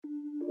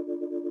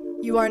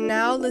You are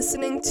now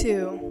listening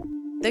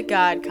to The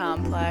God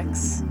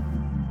Complex.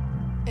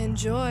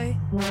 Enjoy.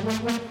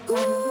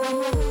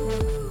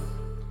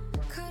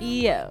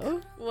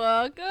 Yo.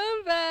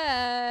 Welcome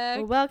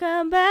back.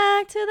 Welcome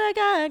back to the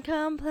God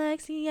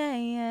Complex.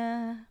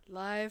 Yeah.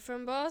 Live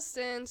from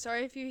Boston.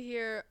 Sorry if you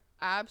hear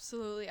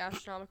absolutely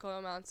astronomical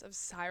amounts of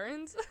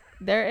sirens.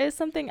 There is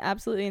something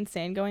absolutely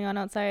insane going on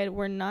outside.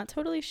 We're not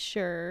totally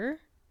sure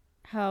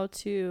how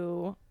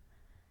to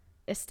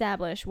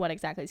establish what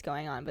exactly is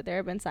going on, but there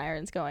have been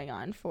sirens going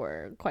on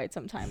for quite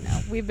some time now.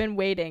 We've been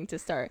waiting to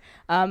start.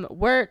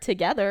 We're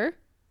together.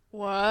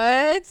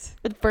 What?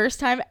 For the first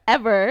time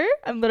ever.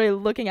 I'm literally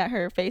looking at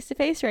her face to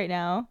face right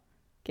now,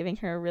 giving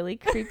her a really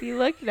creepy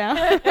look now.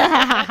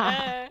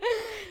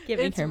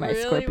 Giving her my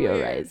really Scorpio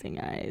weird. rising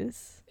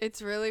eyes.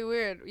 It's really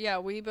weird. Yeah,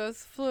 we both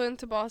flew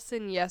into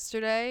Boston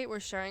yesterday. We're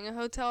sharing a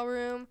hotel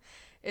room.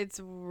 It's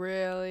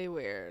really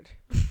weird.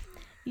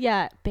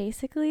 Yeah,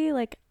 basically,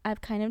 like, I've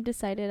kind of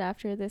decided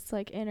after this,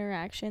 like,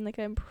 interaction, like,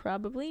 I'm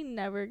probably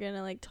never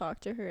gonna, like,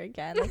 talk to her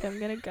again. Like, I'm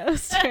gonna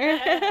ghost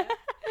her.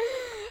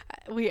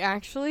 We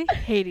actually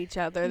hate each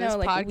other. No, This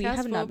like, podcast we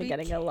have will not been be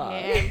getting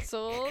along.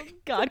 canceled.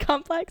 God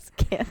Complex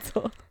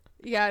canceled.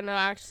 Yeah, no,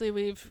 actually,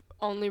 we've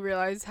only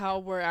realized how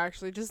we're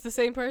actually just the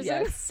same person.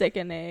 Yeah,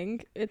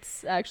 sickening.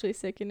 It's actually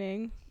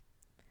sickening.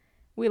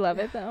 We love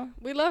it, though.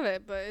 We love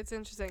it, but it's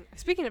interesting.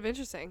 Speaking of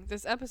interesting,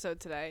 this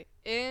episode today,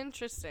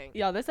 interesting.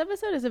 Y'all, this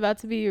episode is about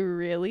to be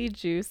really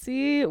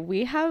juicy.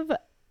 We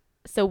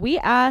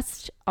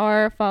asked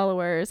our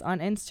followers on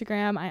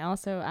Instagram. I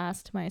also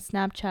asked my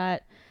Snapchat.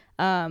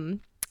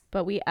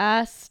 But we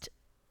asked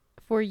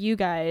for you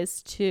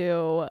guys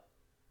to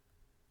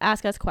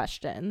ask us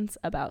questions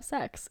about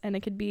sex. And it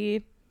could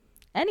be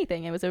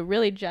anything. It was a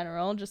really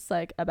general, just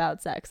like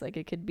about sex. Like,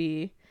 it could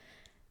be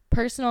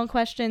personal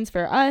questions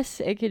for us.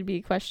 It could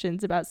be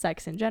questions about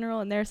sex in general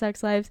and their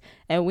sex lives.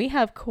 And we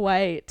have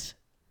quite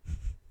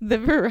the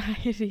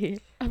variety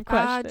of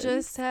questions. I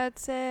just had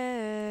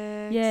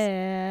sex.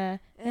 Yeah.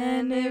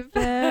 And it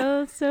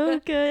felt so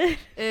good.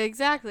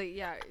 Exactly.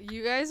 Yeah.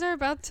 You guys are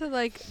about to,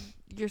 like,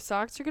 your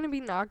socks are going to be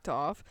knocked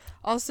off.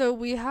 Also,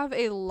 we have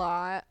a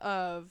lot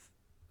of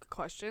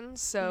questions.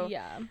 So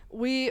yeah.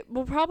 we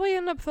will probably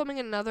end up filming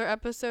another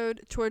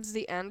episode towards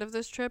the end of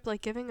this trip,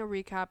 like giving a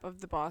recap of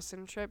the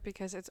Boston trip,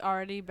 because it's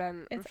already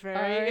been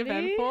very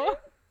eventful.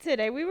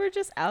 Today we were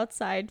just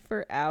outside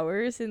for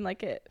hours, and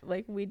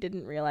we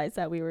didn't realize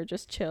that we were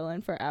just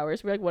chilling for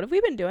hours. We're like, what have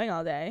we been doing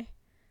all day?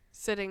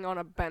 Sitting on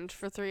a bench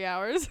for 3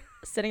 hours.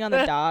 Sitting on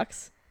the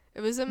docks.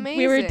 It was amazing.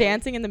 We were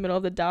dancing in the middle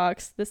of the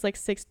docks. This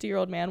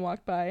 60-year-old man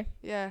walked by.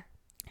 Yeah.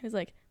 He was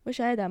like,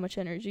 wish I had that much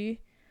energy.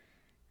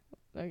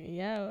 Like,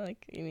 yeah,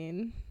 like, I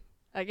mean,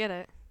 I get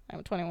it.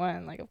 I'm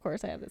 21. Like, of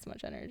course I have this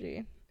much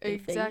energy.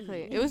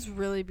 Exactly. It was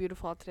really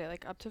beautiful out today,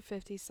 like up to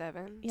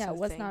 57. Yeah, so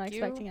was not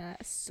expecting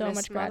that. So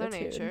much Mother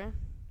gratitude. Nature.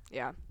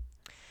 Yeah.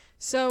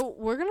 So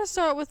we're going to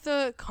start with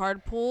the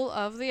card pool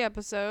of the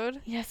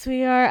episode. Yes,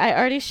 we are. I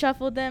already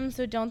shuffled them,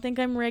 so don't think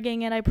I'm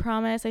rigging it. I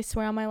promise. I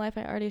swear on my life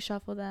I already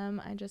shuffled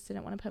them. I just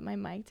didn't want to put my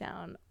mic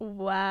down.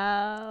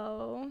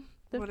 Wow.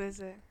 What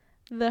is it?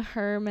 The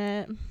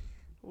Hermit.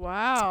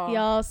 Wow.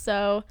 Y'all,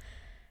 so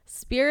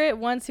Spirit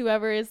wants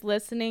whoever is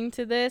listening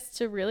to this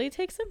to really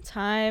take some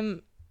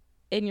time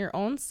in your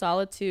own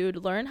solitude.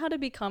 Learn how to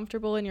be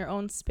comfortable in your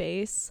own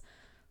space.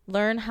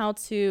 Learn how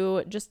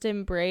to just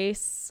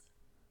embrace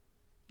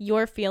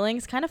your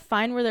feelings, kind of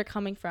find where they're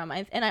coming from.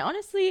 I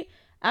honestly,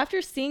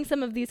 after seeing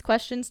some of these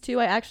questions too,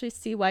 I actually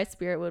see why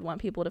Spirit would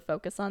want people to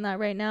focus on that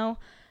right now.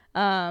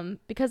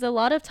 Because a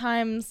lot of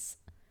times,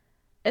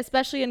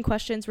 especially in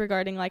questions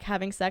regarding like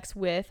having sex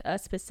with a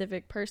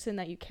specific person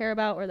that you care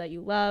about or that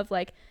you love,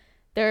 like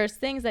there's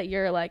things that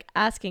you're like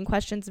asking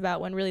questions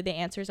about when really the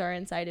answers are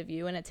inside of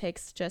you, and it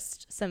takes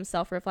just some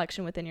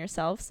self-reflection within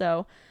yourself.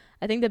 So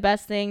I think the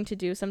best thing to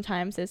do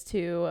sometimes is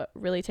to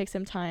really take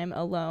some time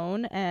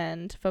alone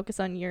and focus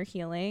on your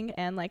healing,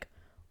 and like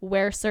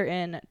where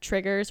certain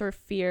triggers or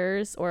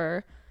fears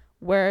or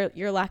where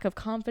your lack of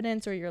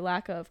confidence or your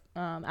lack of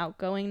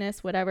outgoingness,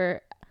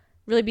 whatever,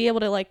 really be able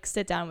to like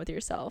sit down with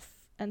yourself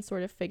and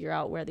sort of figure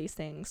out where these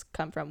things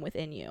come from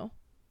within you.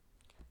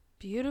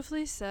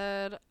 Beautifully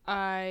said.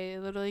 I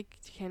literally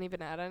can't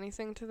even add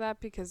anything to that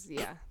because,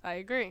 yeah, I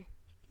agree.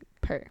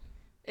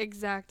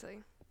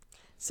 Exactly.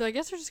 So I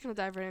guess we're just going to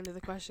dive right into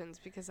the questions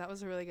because that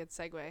was a really good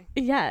segue.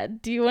 Yeah.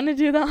 Do you want to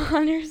do the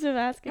honors of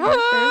asking the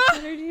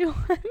first one, or do you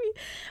want me?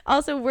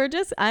 Also,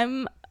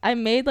 I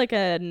made like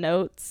a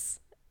notes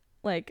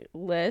like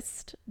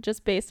list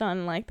just based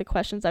on like the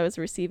questions I was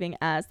receiving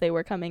as they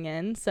were coming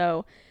in.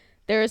 So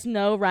there is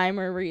no rhyme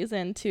or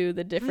reason to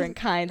the different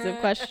kinds of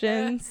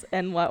questions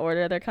and what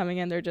order they're coming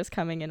in. They're just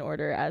coming in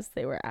order as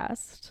they were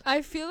asked.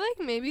 I feel like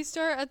maybe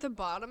start at the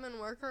bottom and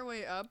work our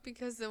way up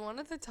because the one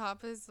at the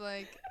top is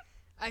like,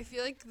 I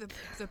feel like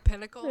the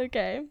pinnacle.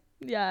 Okay.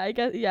 Yeah, I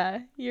guess.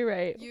 Yeah, you're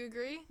right. You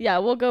agree? Yeah,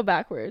 we'll go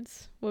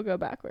backwards.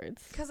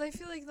 Because I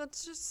feel like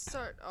let's just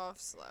start off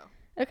slow.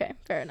 Okay,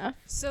 fair enough.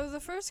 So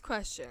the first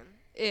question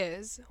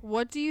is,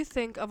 what do you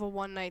think of a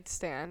one-night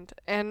stand?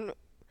 And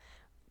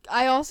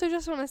I also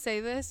just want to say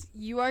this.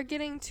 You are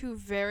getting two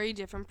very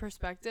different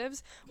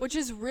perspectives, which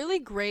is really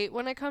great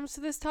when it comes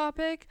to this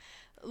topic.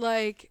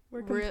 Like,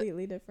 We're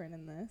completely different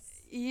in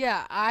this.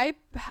 yeah,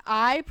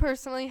 I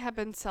personally have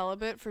been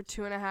celibate for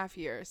 2.5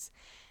 years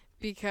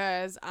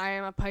because I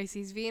am a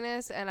Pisces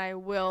Venus and I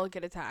will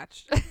get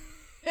attached.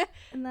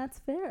 And that's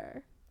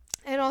fair.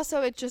 And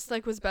also, it just,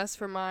 like, was best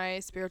for my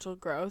spiritual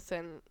growth,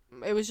 and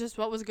it was just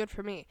what was good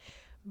for me.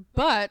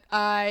 But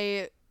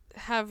I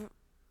have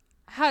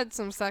had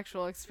some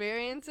sexual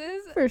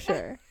experiences. For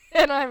sure.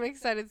 And I'm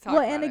excited to talk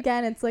about it. Well, and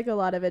again, it's like a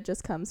lot of it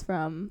just comes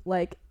from,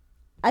 like,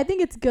 I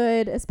think it's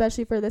good,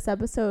 especially for this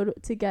episode,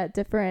 to get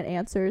different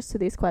answers to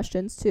these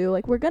questions, too.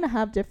 Like, we're going to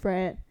have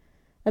different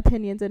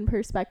opinions and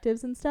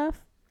perspectives and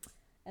stuff.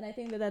 And I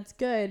think that that's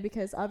good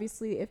because,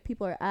 obviously, if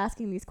people are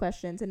asking these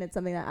questions and it's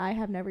something that I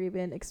have never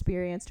even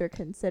experienced or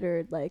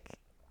considered, like,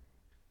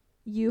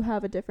 you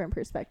have a different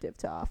perspective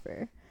to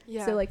offer.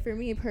 Yeah. So, like, for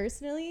me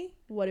personally,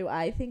 what do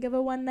I think of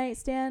a one-night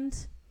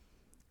stand?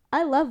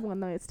 I love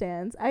one-night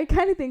stands. I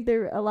kind of think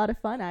they're a lot of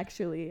fun,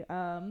 actually.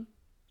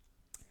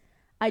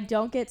 I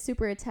don't get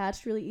super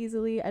attached really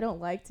easily. I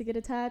don't like to get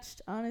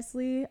attached,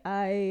 honestly.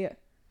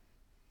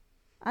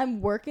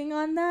 I'm working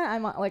on that.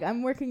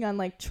 I'm working on,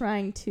 like,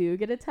 trying to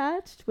get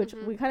attached, which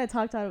we kind of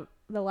talked about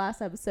the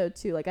last episode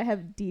too. Like, I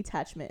have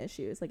detachment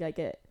issues. Like, I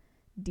get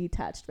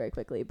detached very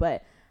quickly.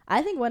 But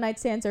I think one night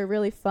stands are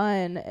really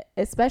fun,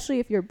 especially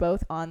if you're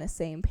both on the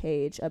same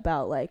page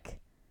about, like,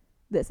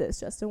 this is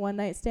just a one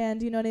night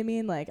stand. You know what I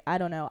mean? Like, I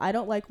don't know. I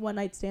don't like one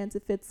night stands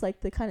if it's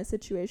like the kind of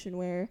situation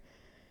where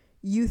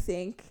you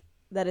think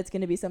that it's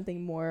going to be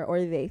something more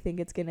or they think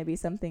it's going to be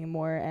something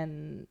more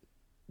and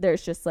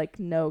there's just, like,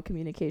 no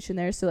communication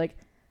there. So, like,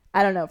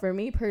 I don't know. For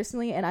me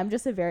personally, and I'm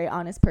just a very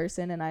honest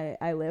person and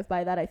I live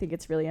by that. I think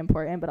it's really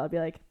important, but I'll be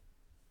like,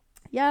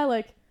 yeah,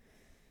 like,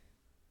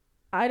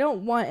 I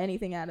don't want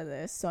anything out of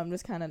this. So I'm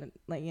just kind of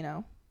like, you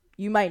know,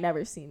 you might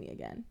never see me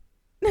again.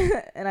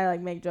 And I,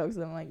 like, make jokes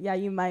with them like, yeah,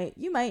 you might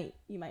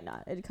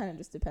not. It kind of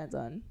just depends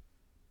on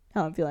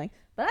how I'm feeling.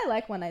 But I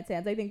like one night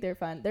stands. I think they're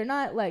fun. They're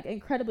not, like,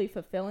 incredibly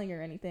fulfilling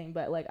or anything,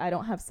 but, like, I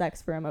don't have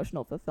sex for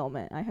emotional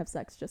fulfillment. I have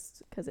sex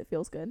just because it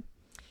feels good.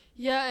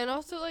 Yeah, and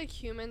also, like,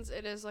 humans,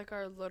 it is, like,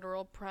 our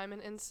literal primal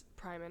instinct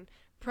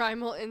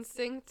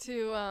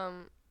to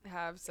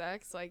have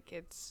sex. Like,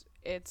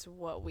 it's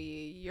what we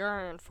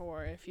yearn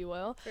for, if you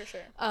will. For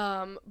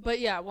sure. But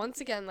yeah,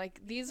 once again, like,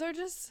 these are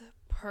just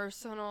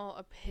personal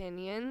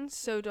opinions,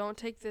 so don't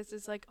take this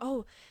as like,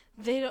 oh,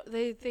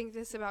 they think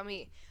this about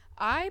me.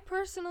 I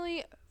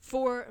personally,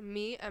 for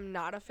me, am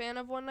not a fan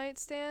of one night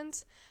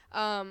stands.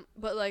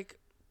 But, like,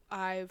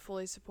 I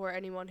fully support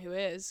anyone who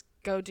is.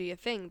 Go do your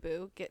thing,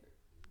 boo. Get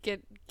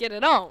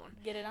it on.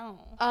 Get it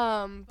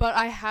on. But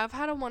I have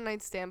had a one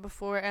night stand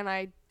before and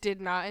I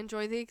did not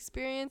enjoy the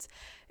experience.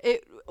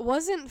 It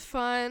wasn't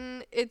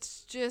fun.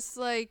 It's just,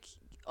 like,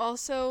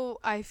 also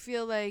I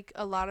feel like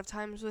a lot of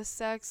times with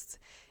sex,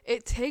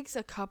 it takes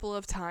a couple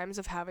of times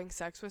of having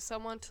sex with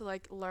someone to,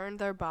 like, learn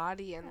their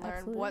body and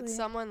learn what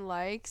someone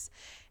likes.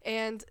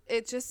 And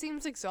it just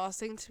seems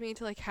exhausting to me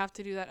to, like, have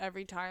to do that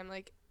every time.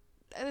 Like,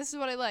 this is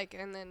what I like,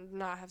 and then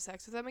not have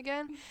sex with them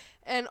again.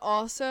 And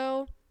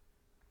also,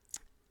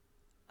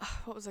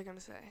 what was I going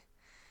to say?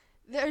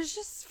 There's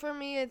just, for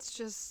me, it's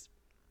just,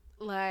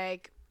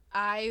 like,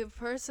 I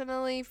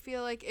personally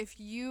feel like if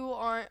you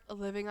aren't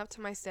living up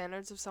to my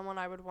standards of someone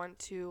I would want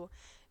to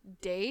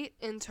date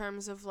in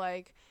terms of,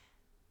 like,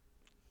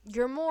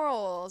 your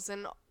morals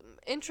and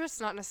interests,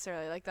 not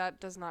necessarily, like, that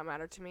does not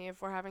matter to me if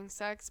we're having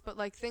sex, but,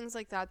 like, things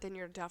like that, then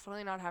you're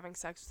definitely not having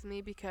sex with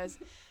me because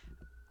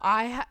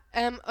I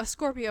am a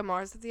Scorpio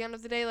Mars at the end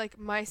of the day. Like,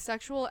 my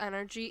sexual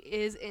energy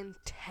is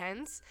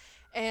intense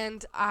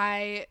and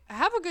I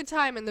have a good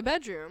time in the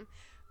bedroom.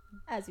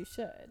 As you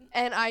should.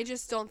 And I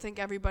just don't think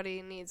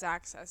everybody needs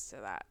access to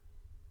that.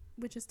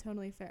 Which is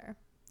totally fair.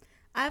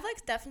 I've,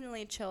 like,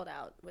 definitely chilled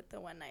out with the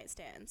one night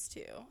stands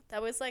too.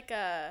 That was like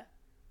it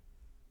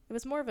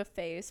was more of a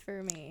phase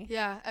for me.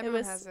 Yeah,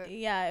 everyone has it.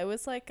 Yeah, it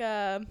was like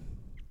a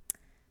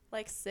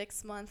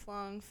 6-month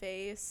long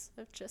phase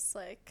of just,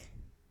 like,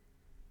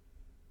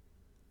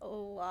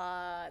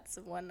 lots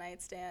of one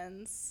night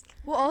stands.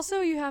 Well,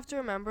 also you have to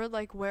remember,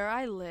 like, where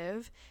I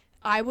live,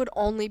 I would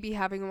only be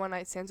having one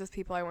night stands with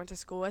people I went to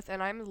school with,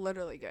 and I'm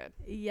literally good.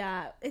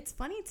 Yeah, it's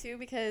funny too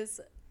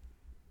because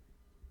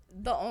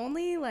the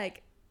only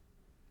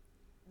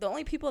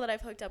people that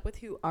I've hooked up with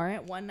who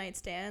aren't one night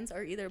stands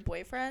are either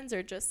boyfriends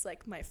or just,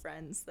 like, my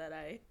friends that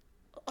I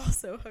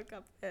also hook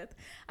up with.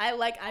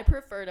 I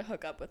prefer to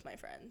hook up with my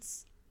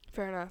friends.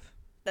 Fair enough.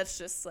 That's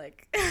just,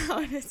 like, how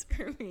it is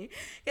for me.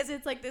 Because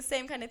it's, like, the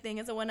same kind of thing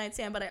as a one-night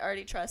stand, but I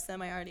already trust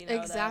them. I already know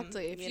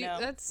exactly. them.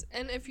 Exactly.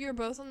 And if you're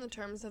both on the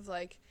terms of,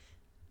 like,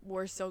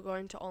 we're still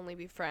going to only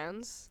be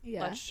friends,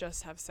 let's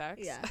just have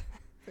sex. Yeah,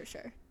 for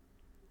sure.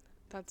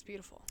 That's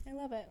beautiful. I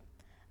love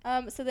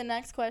it. So the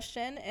next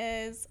question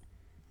is,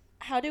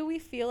 how do we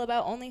feel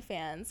about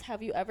OnlyFans?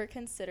 Have you ever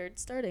considered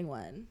starting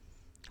one?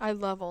 I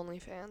love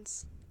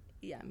OnlyFans.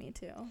 Yeah, me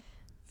too.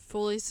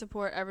 Fully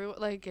support everyone.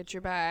 Like, get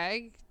your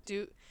bag.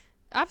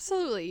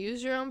 Absolutely.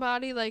 Use your own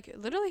body. Like,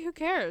 literally, who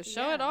cares?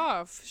 Show it Yeah.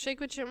 off. Shake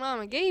what your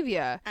mama gave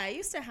you. I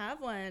used to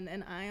have one,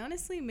 and I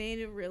honestly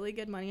made really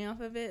good money off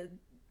of it,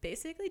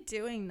 basically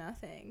doing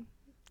nothing.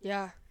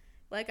 Yeah.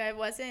 Like, I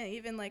wasn't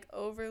even, like,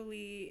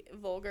 overly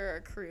vulgar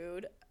or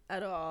crude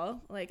at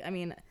all. Like, I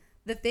mean,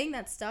 the thing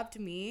that stopped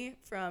me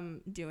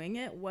from doing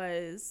it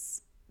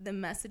was the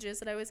messages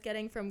that I was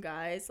getting from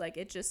guys. Like,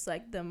 it just,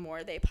 like, the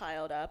more they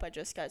piled up, I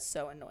just got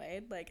so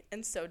annoyed, like,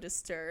 and so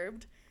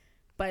disturbed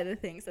by the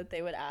things that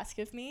they would ask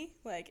of me.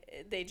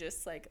 Like, they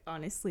just, like,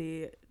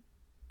 honestly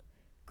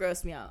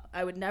grossed me out.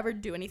 I would never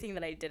do anything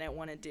that I didn't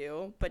want to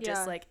do, but Yeah.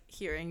 just, like,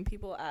 hearing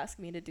people ask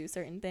me to do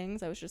certain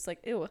things, I was just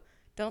like, ew,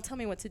 don't tell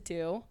me what to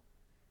do.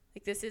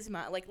 Like, this is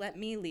my, like, let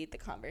me lead the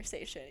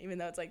conversation, even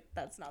though it's, like,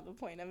 that's not the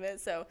point of it.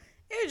 So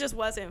it just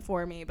wasn't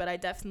for me, but I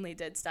definitely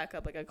did stack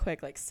up, like, a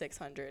quick, like,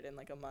 600 in,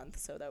 like, a month.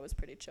 So that was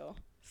pretty chill.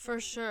 For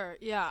sure.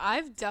 Yeah,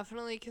 I've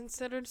definitely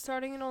considered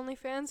starting an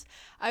OnlyFans.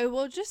 I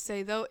will just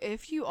say, though,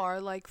 if you are,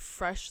 like,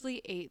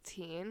 freshly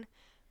 18,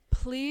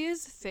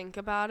 please think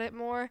about it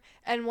more.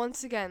 And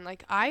once again,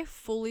 like, I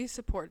fully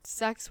support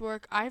sex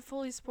work. I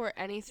fully support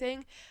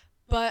anything.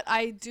 But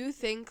I do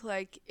think,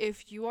 like,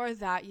 if you are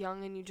that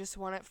young and you just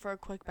want it for a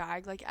quick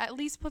bag, like, at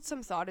least put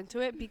some thought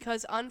into it,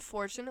 because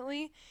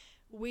unfortunately,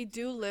 we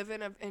do live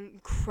in an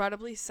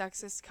incredibly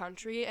sexist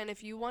country, and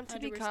if you want to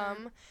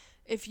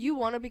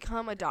 100%.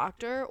 become a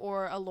doctor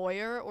or a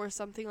lawyer or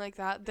something like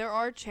that, there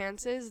are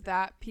chances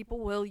that people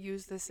will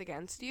use this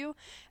against you.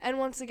 And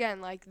once again,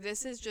 like,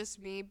 this is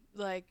just me,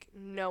 like,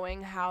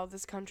 knowing how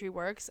this country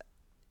works.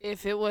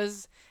 If it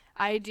was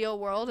ideal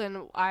world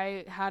and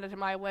I had it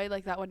my way,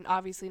 like, that would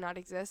obviously not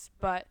exist.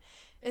 But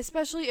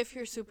especially if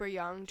you're super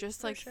young,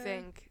 just, For like, sure.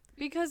 think,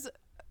 because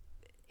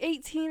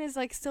 18 is,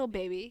 like, still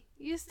baby.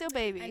 You still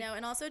baby. I know.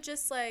 And also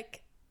just,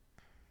 like,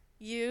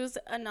 use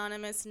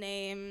anonymous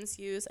names,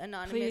 use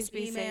anonymous Please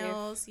be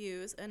emails,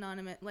 use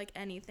anonymous, like,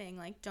 anything.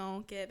 Like,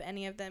 don't give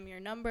any of them your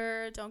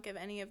number. Don't give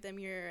any of them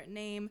your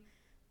name.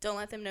 Don't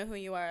let them know who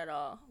you are at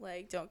all.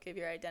 Like, don't give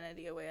your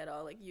identity away at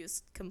all. Like,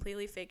 use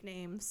completely fake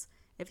names.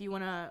 If you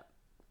want to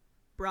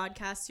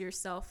broadcast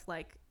yourself,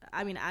 like,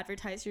 I mean,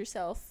 advertise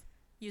yourself,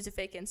 use a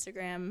fake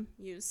Instagram,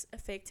 use a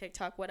fake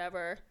TikTok,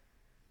 whatever.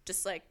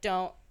 Just, like,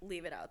 don't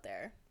leave it out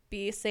there.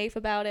 Be safe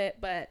about it,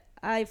 but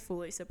I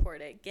fully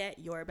support it. Get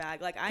your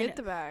bag. Like, Get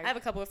the bag. I have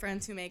a couple of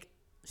friends who make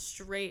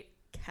straight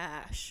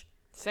cash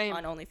Same.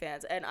 on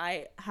OnlyFans, and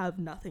I have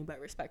nothing but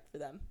respect for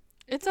them.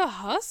 It's a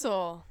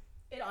hustle.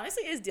 It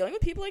honestly is. Dealing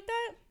with people like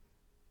that,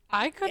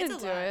 I couldn't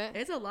it's a do lot. it.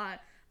 It's a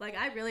lot. Like,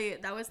 I really,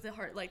 that was the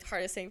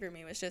hardest thing for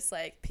me, was just,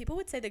 like, people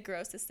would say the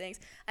grossest things.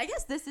 I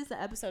guess this is the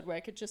episode where I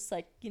could just,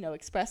 like, you know,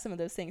 express some of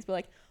those things. But,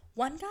 like,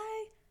 one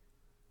guy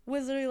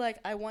was literally like,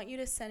 I want you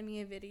to send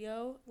me a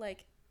video,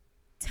 like,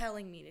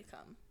 telling me to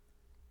come.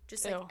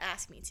 Just, like, Ew.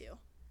 ask me to.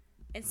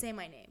 And say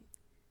my name.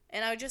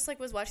 And I just, like,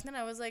 was watching that, and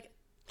I was like,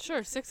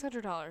 Sure,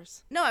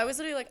 $600. no, I was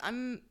literally like,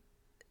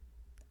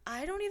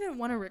 I don't even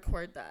want to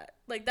record that.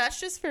 Like, that's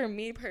just for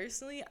me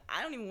personally.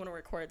 I don't even want to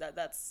record that.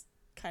 That's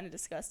kind of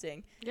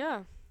disgusting.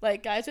 Yeah.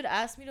 Like, guys would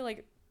ask me to,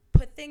 like,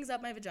 put things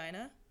up my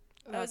vagina.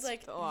 I was That's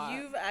like, a lot.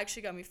 you've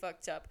actually got me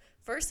fucked up.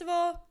 First of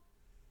all,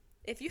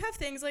 if you have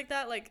things like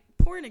that, like,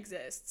 porn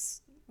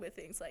exists with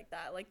things like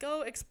that. Like,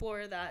 go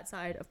explore that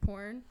side of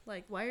porn.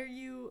 Like, why are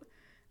you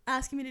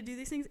asking me to do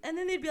these things? And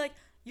then they'd be like,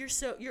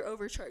 you're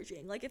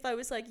overcharging. Like, if I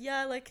was like,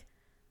 yeah, like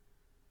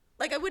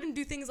I wouldn't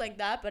do things like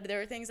that, but there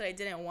were things that I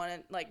didn't want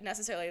to, like,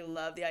 necessarily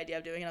love the idea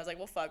of doing. And I was like,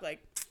 well, fuck, like,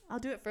 I'll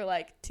do it for,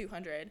 like,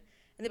 200. And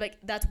they'd be like,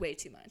 that's way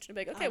too much. And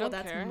I'd be like, okay, I well,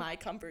 don't that's care. my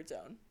comfort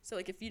zone. So,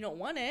 like, if you don't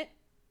want it,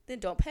 then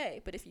don't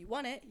pay. But if you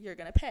want it, you're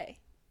going to pay.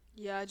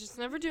 Yeah, just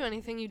never do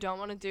anything you don't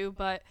want to do,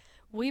 but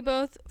we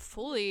both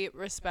fully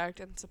respect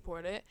and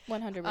support it.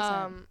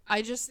 100%.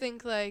 I just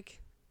think, like,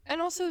 and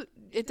also,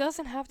 it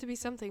doesn't have to be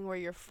something where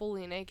you're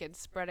fully naked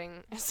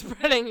spreading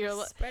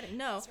your Spreading.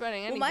 No.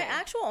 spreading anything. Well, my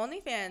actual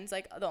OnlyFans,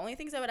 like, the only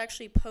things I would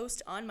actually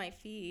post on my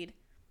feed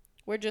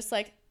were just,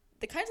 like,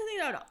 the kinds of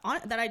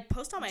things that I'd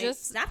post on my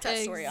Just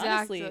Snapchat story,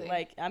 honestly. exactly.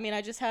 Like, I mean,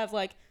 I just have,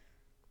 like,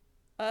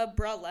 a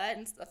bralette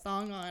and a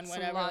thong on, Some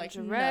whatever. Like,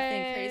 nothing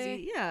lingerie.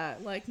 crazy. Yeah,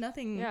 like,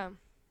 nothing. Yeah.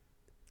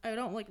 I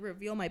don't, like,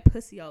 reveal my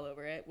pussy all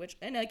over it, which,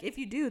 and, like, if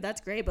you do,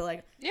 that's great, but,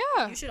 like,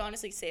 Yeah. you should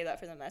honestly save that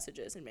for the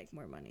messages and make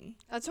more money.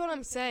 That's what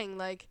I'm saying.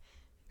 Like,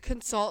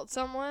 consult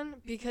someone,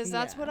 because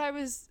that's Yeah. what I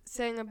was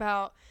saying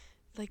about,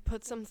 like,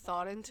 put some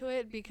thought into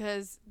it,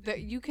 because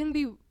you can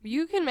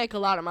make a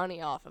lot of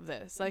money off of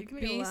this. You Like, can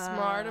make be a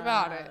smart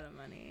about it. lot of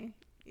money.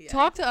 Yeah.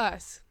 Talk to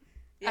us.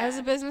 Yeah. As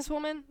a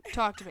businesswoman,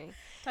 talk to me.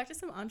 Talk to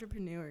some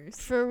entrepreneurs.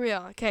 For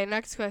real. Okay,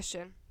 next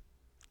question.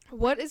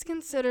 What is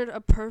considered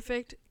a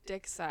perfect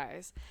dick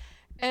size?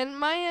 And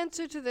my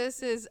answer to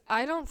this is,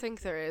 I don't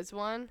think there is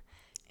one.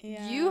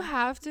 Yeah. You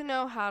have to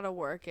know how to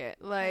work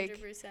it. Like,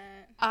 100%.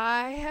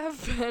 I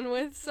have been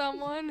with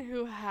someone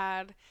who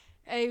had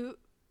a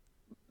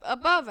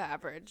above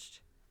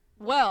average,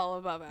 well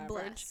above average,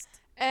 Blessed.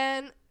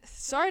 and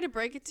sorry to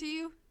break it to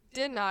you,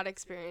 did not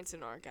experience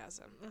an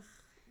orgasm.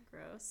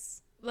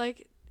 Gross.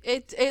 Like,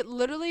 It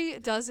literally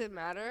doesn't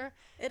matter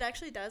It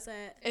actually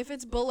doesn't. if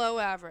it's below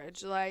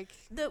average. Like,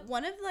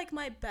 One of like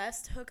my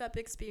best hookup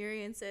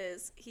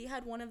experiences, he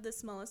had one of the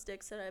smallest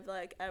dicks that I've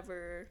like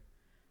ever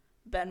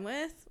been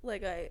with.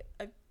 Like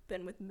I've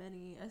been with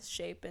many a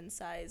shape and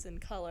size and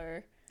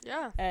color.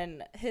 yeah.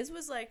 And his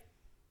was like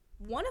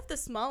one of the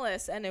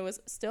smallest, and it was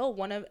still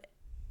one of,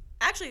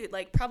 actually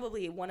like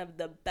probably one of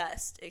the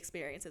best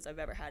experiences I've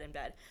ever had in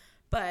bed.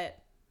 But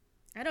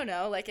I don't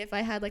know, like if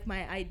I had like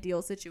my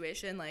ideal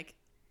situation, like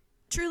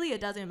truly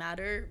it doesn't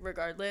matter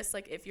regardless.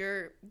 Like if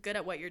you're good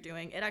at what you're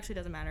doing, it actually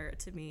doesn't matter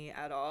to me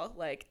at all.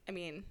 Like, I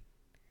mean,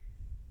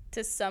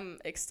 to some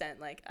extent,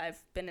 like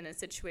I've been in a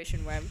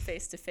situation where I'm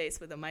face to face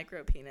with a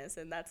micro penis,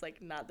 and that's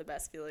like not the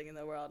best feeling in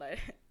the world. I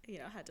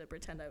had to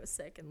pretend I was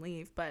sick and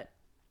leave, but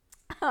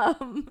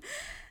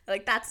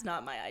like that's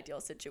not my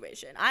ideal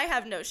situation. I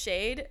have no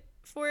shade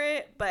for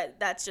it, but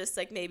that's just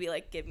like maybe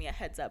like give me a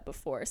heads up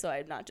before, so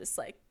I'm not just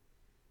like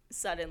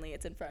suddenly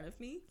it's in front of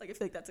me. Like I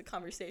feel like that's a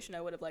conversation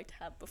I would have liked to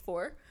have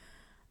before.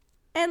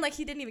 And like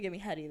he didn't even give me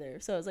head either,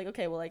 so I was like,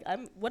 okay, well, like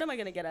what am I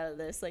gonna get out of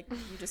this? Like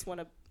you just want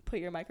to put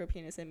your micro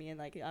penis in me, and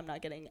like I'm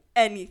not getting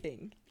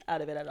anything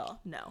out of it at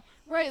all. No.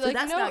 Right, So like,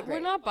 that's no, not we're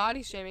great. not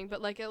body shaming,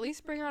 but like at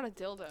least bring out a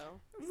dildo.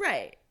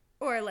 Right.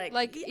 Or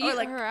like Eat or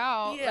like her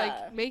out. yeah.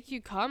 Like, make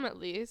you come at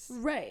least.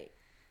 right.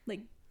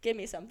 Like give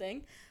me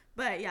something.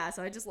 But yeah,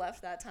 so I just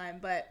left that time.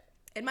 But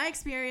in my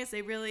experience,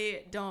 they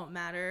really don't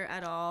matter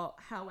at all.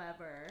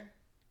 However,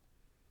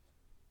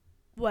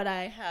 what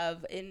I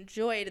have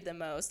enjoyed the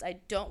most, I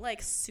don't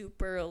like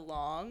super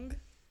long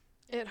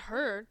It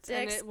hurts,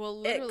 and dicks. it will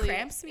It literally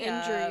cramps me injure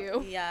up.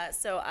 you. Yeah,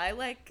 so I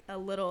like a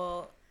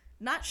little,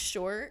 not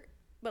short,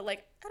 but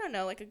like, I don't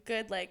know, like a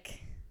good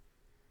like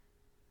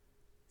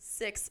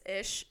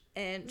 6-ish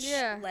inch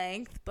Yeah.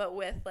 length, but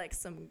with like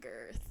some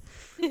girth.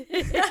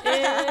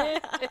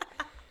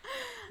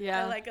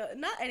 Yeah. I like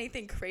not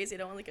anything crazy. I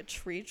don't want like a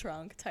tree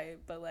trunk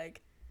type, but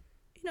like,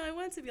 I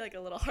want it to be like a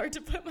little hard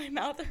to put my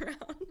mouth around.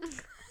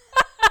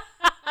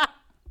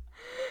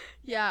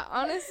 Yeah,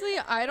 honestly,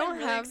 I don't I'm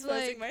really have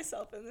exposing like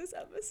myself in this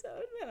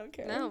episode. I don't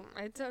care. no,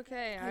 it's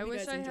okay. Hope you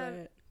guys enjoy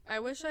it. I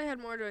wish I had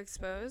more to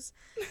expose.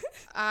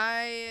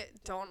 I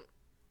don't.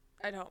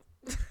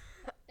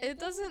 It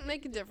doesn't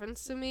make a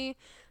difference to me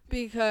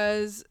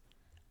because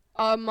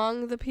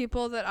among the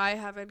people that I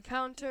have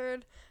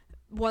encountered,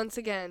 once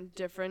again,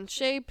 different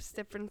shapes,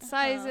 different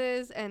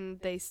sizes, and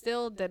they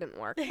still didn't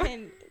work.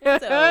 And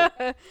so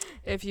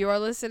If you are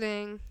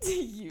listening,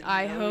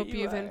 I hope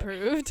you've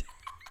improved.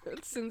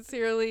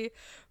 Sincerely,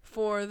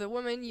 for the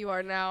woman you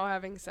are now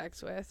having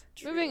sex with.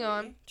 Moving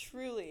on.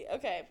 Truly.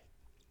 Okay.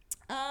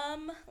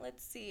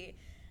 Let's see.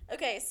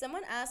 Okay,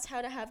 someone asked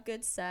how to have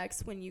good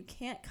sex when you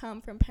can't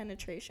come from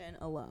penetration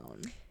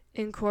alone.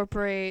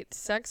 Incorporate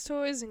sex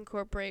toys,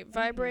 incorporate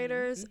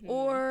vibrators,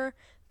 or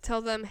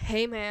tell them,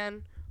 hey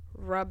man,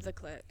 rub the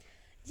clit.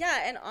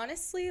 Yeah, and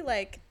honestly,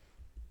 like,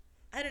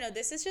 I don't know,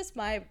 this is just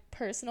my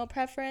personal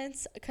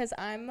preference because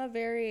I'm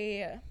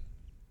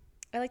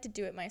I like to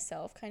do it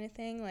myself kind of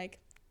thing. Like,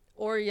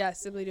 Or yes,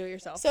 simply do it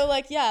yourself. so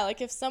like, yeah,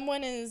 like if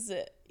someone is,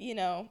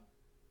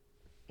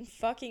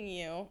 fucking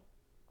you,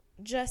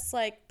 just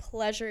like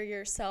pleasure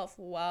yourself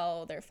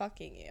while they're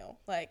fucking you.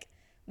 Like,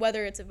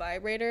 whether it's a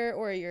vibrator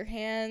or your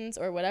hands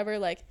or whatever,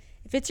 like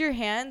if it's your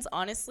hands,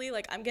 honestly,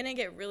 like I'm gonna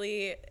get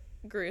really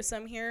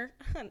gruesome here.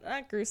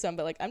 Not gruesome,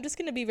 but like I'm just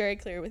gonna be very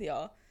clear with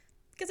y'all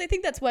because I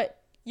think that's what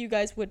you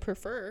guys would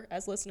prefer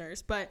as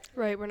listeners. But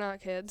Right, we're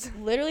not kids.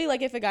 literally,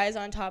 like if a guy's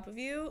on top of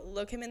you,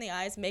 look him in the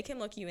eyes, make him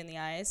look you in the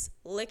eyes,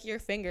 lick your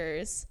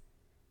fingers,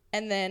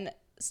 and then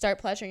start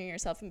pleasuring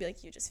yourself and be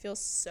like, you just feel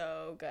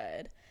so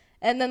good.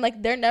 And then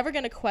like they're never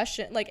gonna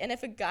question, like, and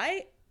if a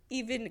guy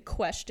even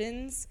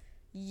questions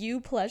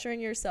you pleasuring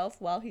yourself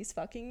while he's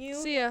fucking you,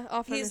 See ya,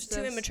 I'll finish he's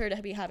too this. immature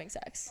to be having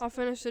sex. I'll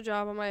finish the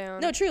job on my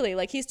own. No, truly,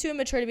 like he's too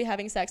immature to be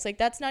having sex. Like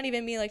that's not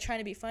even me like trying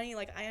to be funny.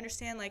 Like I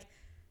understand, like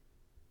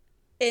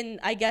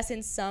I guess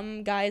in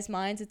some guys'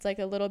 minds it's like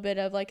a little bit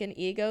of like an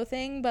ego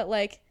thing, but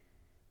like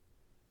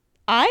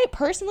I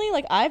personally,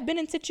 like I've been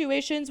in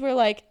situations where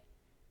like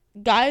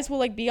guys will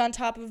like be on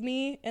top of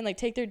me and like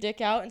take their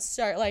dick out and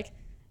start like,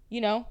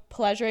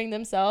 pleasuring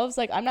themselves.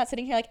 Like I'm not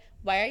sitting here like,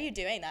 why are you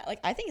doing that? Like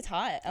I think it's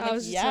hot. I'm I like,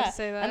 was just yeah. about to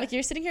say that. I'm like,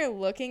 you're sitting here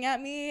looking at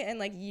me and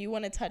like you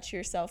want to touch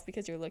yourself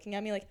because you're looking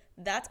at me. Like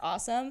that's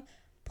awesome.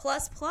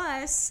 Plus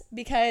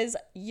because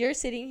you're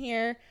sitting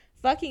here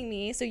fucking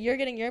me, so you're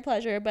getting your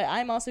pleasure, but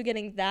I'm also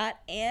getting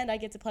that and I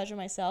get to pleasure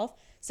myself.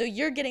 So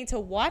you're getting to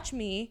watch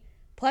me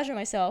pleasure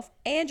myself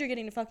and you're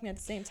getting to fuck me at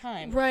the same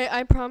time. Right,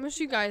 I promise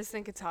you guys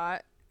think it's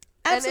hot.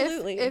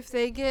 Absolutely. And if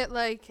they get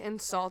like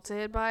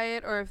insulted by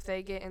it or if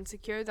they get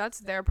insecure, that's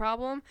their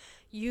problem.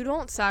 You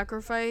don't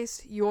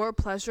sacrifice your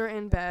pleasure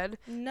in bed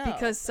No.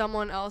 because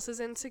someone else is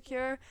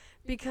insecure.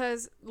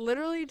 Because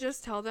literally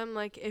just tell them,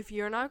 like, if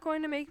you're not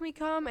going to make me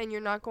come and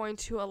you're not going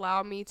to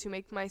allow me to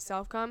make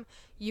myself come,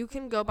 you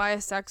can go buy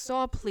a sex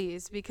doll,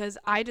 please, because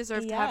I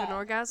deserve to have an Yeah.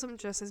 orgasm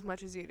just as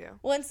much as you do.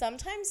 Well, and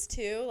sometimes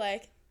too,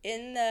 like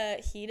in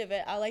the heat of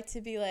it, I like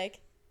to be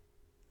like,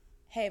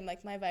 hey,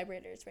 like, my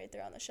vibrator's right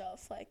there on the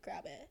shelf, like,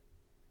 grab it.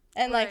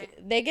 And, Right.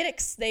 like, they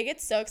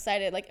get so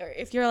excited, like, or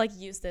if you're, like,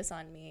 use this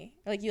on me,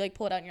 or, like, you, like,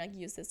 pull it out and you're, like,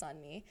 use this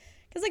on me.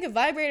 Because, like, a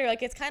vibrator,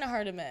 like, it's kind of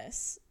hard to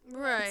miss.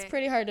 Right. It's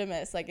pretty hard to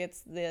miss. Like,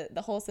 it's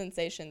the whole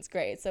sensation's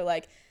great. So,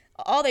 like,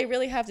 all they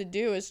really have to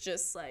do is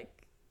just,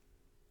 like,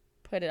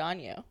 put it on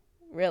you,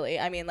 really.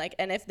 I mean, like,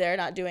 and if they're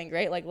not doing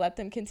great, like, let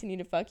them continue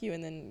to fuck you,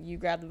 and then you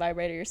grab the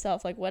vibrator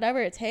yourself. Like,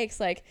 whatever it takes,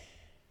 like,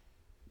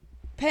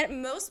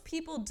 most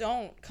people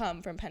don't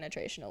come from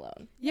penetration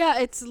alone. Yeah,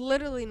 it's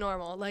literally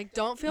normal. Like,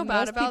 don't feel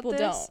bad about this.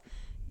 Most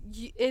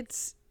people don't.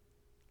 It's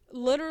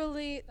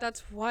literally,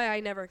 that's why I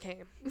never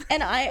came.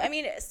 And I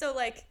mean, so,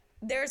 like,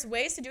 there's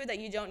ways to do it that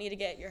you don't need to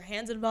get your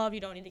hands involved.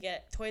 You don't need to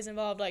get toys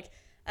involved. Like,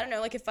 I don't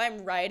know, like, if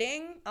I'm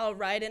riding, I'll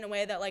ride in a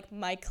way that, like,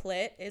 my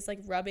clit is, like,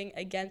 rubbing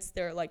against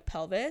their, like,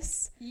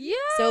 pelvis. Yeah.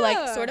 So,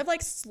 like, sort of,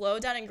 like, slow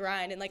down and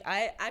grind. And, like,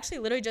 I actually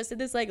literally just did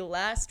this, like,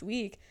 last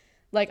week.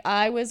 Like,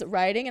 I was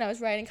riding, and I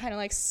was riding kind of,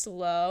 like,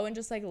 slow and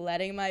just, like,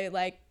 letting my,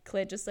 like,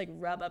 clit just, like,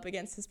 rub up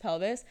against his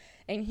pelvis.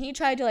 And he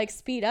tried to, like,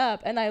 speed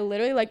up, and I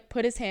literally, like,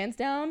 put his hands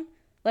down,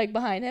 like,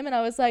 behind him, and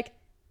I was like,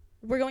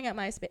 we're going at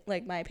my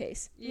my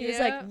pace. He was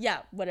like, yeah,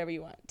 whatever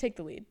you want. Take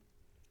the lead.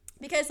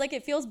 Because, like,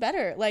 it feels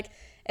better. Like,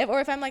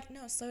 if I'm like,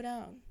 no, slow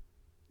down.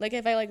 Like,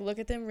 if I, like, look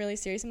at them really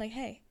serious, I'm like,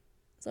 hey,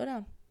 slow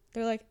down.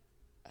 They're like,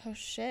 oh,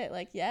 shit.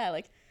 Like, yeah,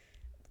 like,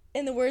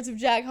 in the words of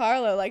Jack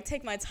Harlow, like,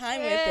 take my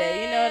time with it.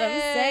 You know what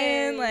I'm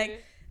saying?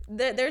 Like,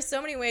 there's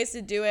so many ways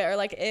to do it. Or,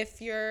 like, if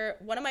you're,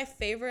 one of my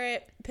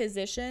favorite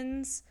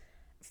positions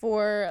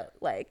for,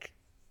 like,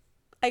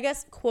 I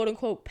guess, quote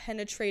unquote,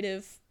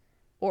 penetrative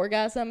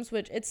orgasms,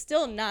 which it's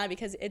still not,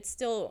 because it's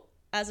still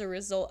as a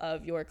result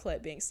of your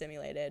clit being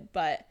stimulated,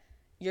 but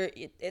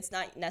it's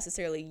not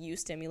necessarily you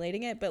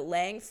stimulating it, but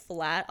laying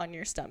flat on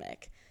your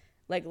stomach,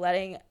 like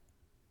letting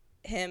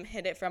him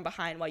hit it from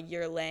behind while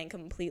you're laying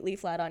completely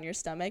flat on your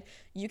stomach,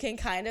 you can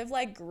kind of,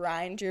 like,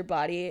 grind your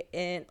body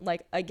in,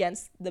 like,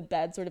 against the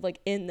bed, sort of, like,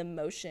 in the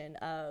motion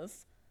of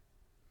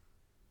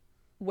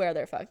where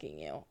they're fucking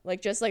you.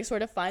 Like, just, like,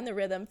 sort of find the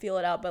rhythm, feel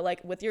it out, but,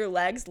 like, with your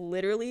legs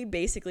literally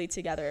basically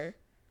together,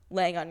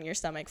 laying on your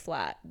stomach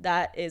flat.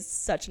 That is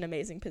such an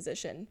amazing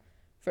position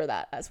for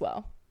that as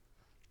well.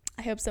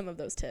 I hope some of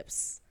those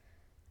tips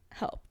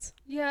helped.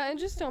 Yeah, and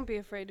just don't be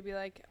afraid to be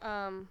like,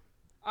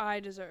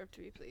 I deserve to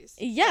be pleased.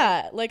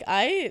 Yeah, like,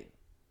 I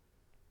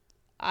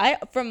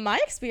from my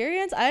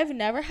experience, I've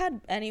never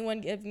had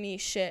anyone give me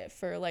shit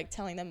for, like,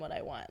 telling them what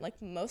I want.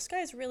 Like, most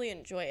guys really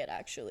enjoy it,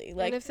 actually.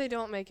 Like, and if they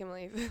don't, make him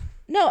leave.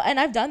 no, and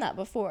I've done that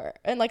before.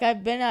 And, like,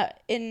 I've been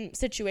in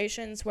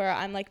situations where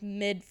I'm, like,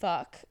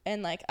 mid-fuck,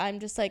 and, like, I'm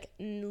just, like,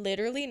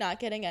 literally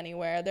not getting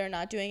anywhere. They're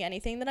not doing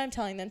anything that I'm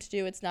telling them to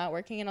do. It's not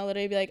working, and I'll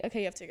literally be like, okay,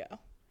 you have to go.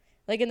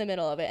 Like, in the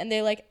middle of it. And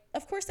they, like,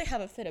 of course they have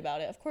a fit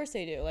about it. Of course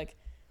they do. Like,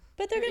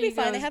 but they're going to be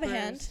fine. They have a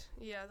hand.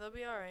 Yeah, they'll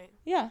be all right.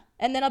 Yeah.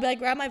 And then I'll be like,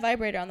 grab my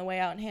vibrator on the way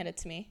out and hand it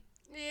to me.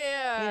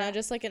 Yeah. You know,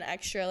 just, like, an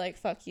extra, like,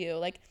 fuck you.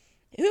 Like,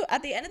 who,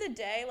 at the end of the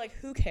day, like,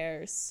 who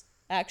cares?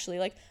 Actually,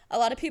 like, a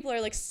lot of people are,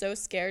 like, so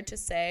scared to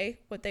say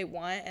what they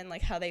want and,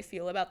 like, how they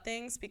feel about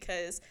things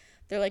because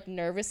they're, like,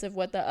 nervous of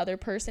what the other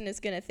person is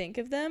going to think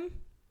of them.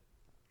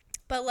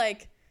 But,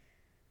 like,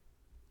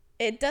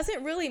 it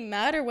doesn't really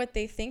matter what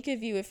they think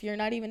of you if you're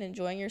not even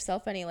enjoying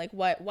yourself any. Like,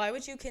 why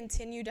would you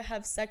continue to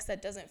have sex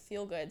that doesn't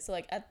feel good? So,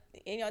 like, at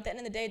the end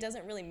of the day, it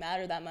doesn't really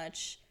matter that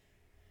much.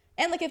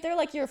 And, like, if they're,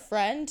 like, your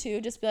friend,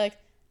 too, just be like,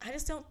 I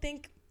just don't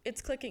think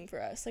it's clicking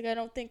for us. Like, I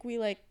don't think we,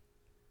 like,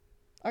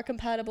 are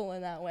compatible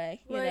in that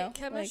way, you know?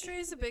 Chemistry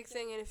like, is a big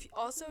thing, and if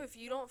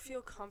you don't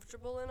feel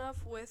comfortable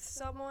enough with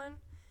someone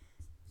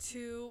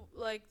to,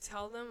 like,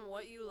 tell them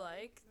what you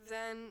like,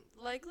 then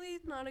likely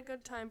it's not a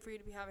good time for you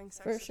to be having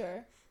sex. For with sure.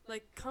 them.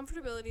 Like,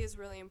 comfortability is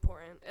really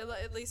important,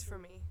 at least for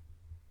me.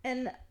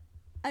 And,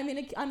 I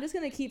mean, I'm just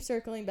going to keep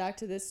circling back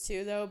to this,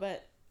 too, though,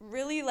 but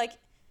really, like,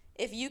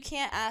 if you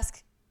can't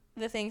ask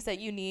the things that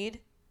you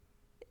need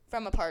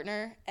from a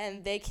partner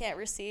and they can't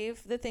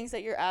receive the things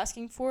that you're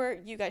asking for,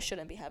 you guys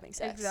shouldn't be having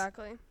sex.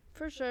 Exactly.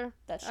 For sure.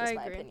 That's just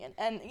my opinion.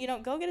 And, you know,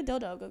 go get a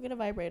dildo. Go get a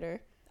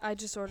vibrator. I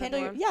just ordered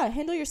one.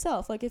 Handle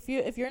yourself. Like, if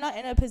you're not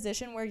in a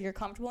position where you're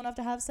comfortable enough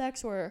to have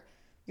sex, or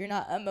you're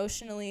not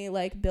emotionally,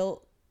 like,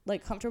 built,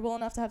 like, comfortable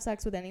enough to have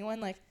sex with anyone,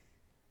 like,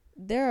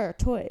 there are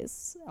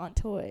toys on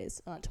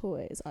toys on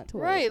toys on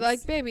toys. Right,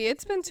 like, baby,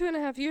 it's been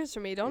 2.5 years for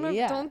me.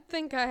 Don't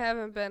think I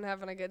haven't been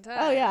having a good time.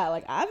 Oh, yeah,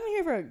 like, I'm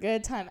here for a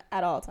good time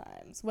at all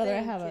times. Whether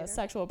Thank I have you. a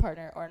sexual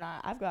partner or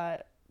not, I've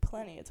got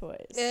plenty of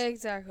toys.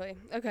 Exactly.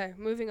 Okay,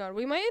 moving on.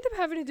 We might end up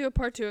having to do a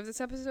part 2 of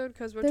this episode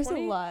because we're There's a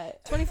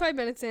lot. 25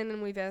 minutes in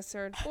and we've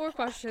answered 4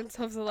 questions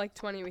of the, like,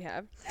 20 we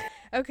have.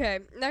 Okay,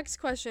 next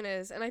question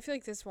is, and I feel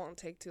like this won't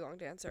take too long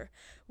to answer.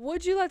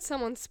 Would you let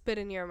someone spit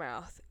in your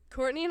mouth?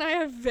 Courtney and I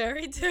have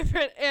very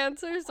different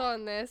answers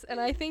on this,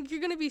 and I think you're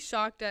going to be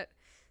shocked at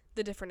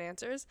the different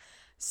answers.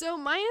 So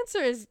my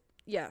answer is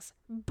yes,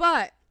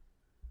 but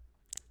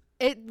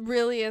it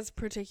really is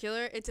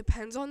particular. It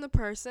depends on the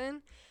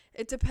person.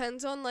 It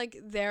depends on, like,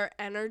 their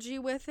energy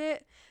with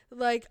it.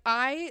 Like,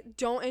 I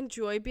don't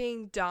enjoy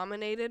being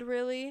dominated,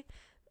 really.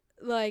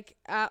 like,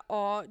 at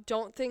all.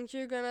 Don't think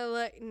you're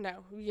gonna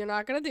no, you're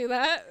not gonna do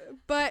that.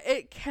 But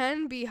it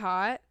can be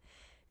hot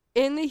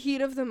in the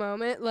heat of the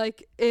moment.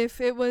 Like, if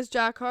it was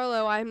Jack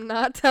Harlow, I'm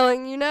not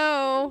telling you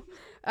no.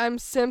 I'm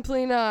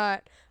simply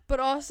not. But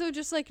also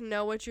just, like,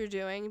 know what you're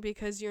doing,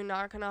 because you're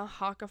not gonna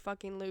hawk a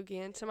fucking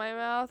loogie into my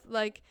mouth.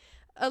 Like,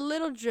 a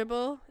little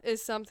dribble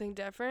is something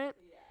different.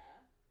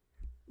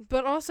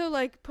 But also,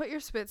 like, put your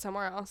spit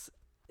somewhere else.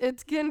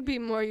 It's gonna be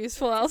more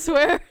useful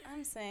elsewhere.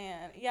 I'm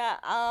saying, yeah,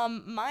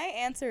 my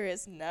answer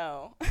is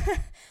no.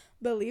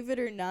 Believe it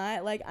or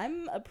not, like,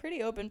 I'm a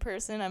pretty open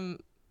person. I'm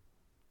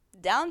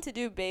down to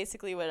do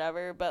basically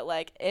whatever, but,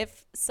 like,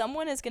 if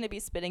someone is going to be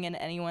spitting in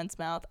anyone's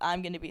mouth,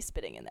 I'm going to be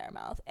spitting in their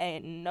mouth.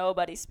 Ain't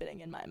nobody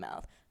spitting in my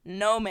mouth.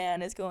 No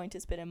man is going to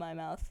spit in my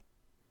mouth.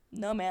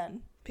 No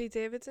man. Pete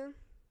Davidson?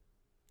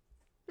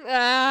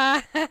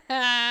 Also,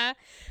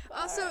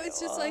 it's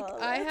just like,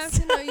 I have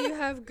to know you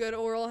have good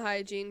oral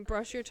hygiene.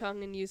 Brush your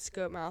tongue and use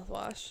Scope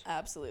mouthwash.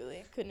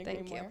 Absolutely. Couldn't agree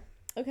Thank more.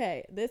 you.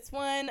 Okay, this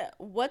one.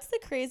 What's the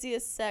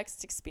craziest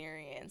sex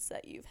experience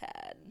that you've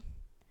had?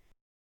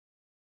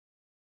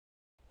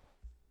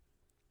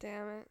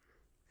 Damn it.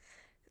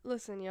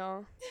 Listen,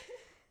 y'all.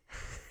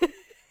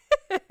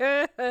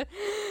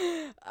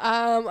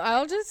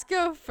 I'll just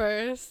go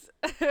first.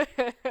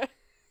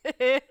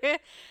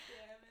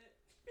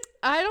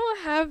 I don't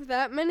have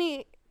that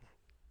many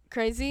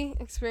crazy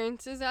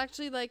experiences,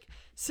 actually. Like,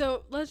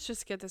 so let's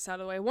just get this out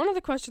of the way. One of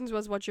the questions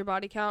was, what's your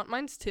body count?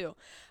 Mine's 2.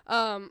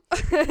 I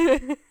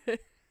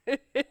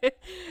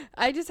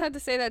just had to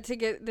say that to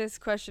get this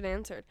question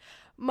answered.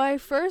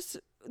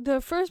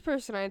 The first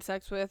person I had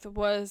sex with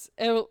was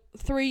a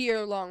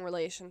 3-year-long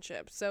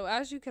relationship. So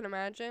as you can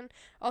imagine,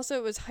 also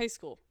it was high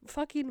school.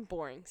 Fucking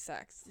boring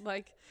sex.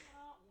 Like,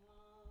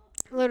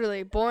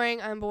 literally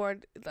boring. I'm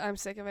bored. I'm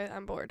sick of it.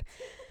 I'm bored.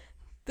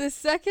 The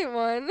second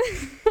one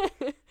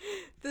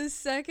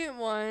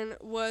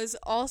was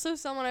also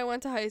someone I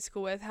went to high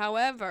school with.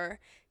 However,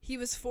 he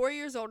was 4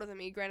 years older than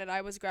me. Granted,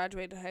 I was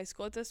graduated high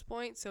school at this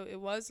point, so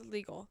it was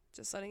legal,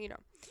 just letting you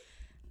know.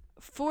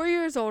 4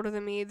 years older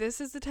than me.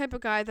 This is the type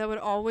of guy that would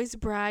always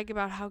brag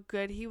about how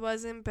good he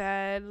was in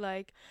bed,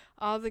 like,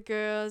 all the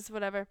girls,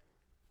 whatever.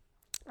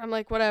 I'm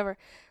like, whatever.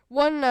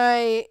 One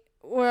night,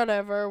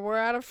 whatever, we're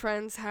at a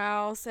friend's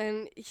house,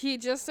 and he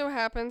just so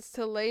happens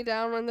to lay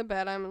down on the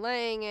bed I'm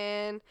laying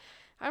in.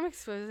 I'm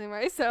exposing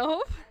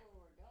myself.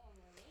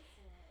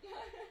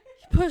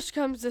 Push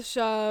comes to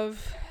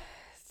shove.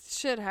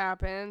 Shit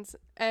happens.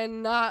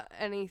 And not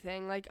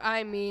anything. Like,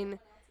 I mean,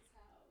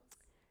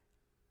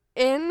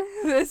 in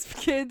this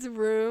kid's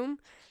room,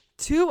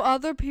 2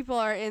 other people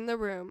are in the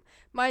room.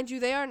 Mind you,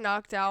 they are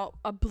knocked out,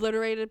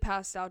 obliterated,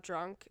 passed out,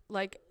 drunk,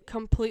 like,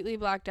 completely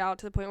blacked out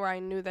to the point where I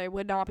knew they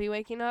would not be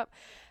waking up.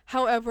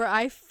 However,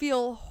 I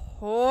feel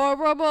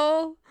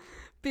horrible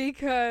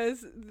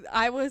because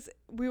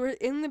we were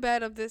in the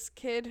bed of this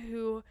kid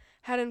who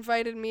had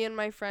invited me and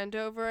my friend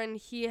over, and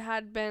he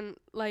had been,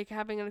 like,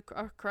 having a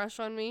crush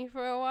on me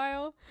for a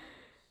while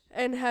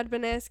and had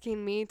been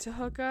asking me to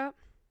hook up.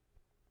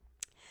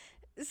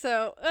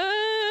 So,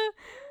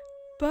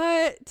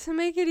 but to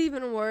make it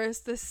even worse,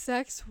 the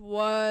sex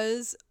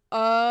was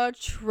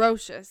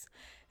atrocious.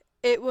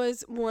 It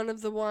was one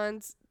of the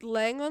ones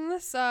laying on the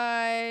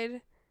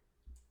side,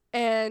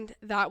 and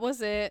that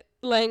was it.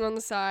 Laying on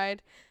the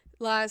side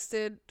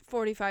lasted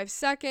 45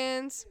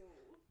 seconds.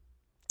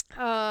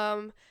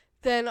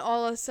 Then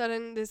all of a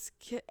sudden, this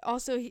kid,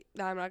 also,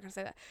 no, I'm not going to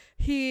say that.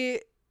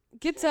 He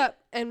gets up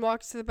and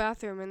walks to the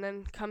bathroom and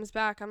then comes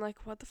back. I'm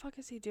like, what the fuck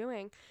is he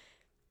doing?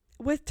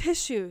 With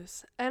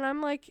tissues. And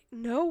I'm like,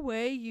 no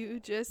way, you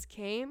just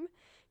came?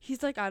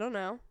 He's like, I don't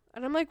know.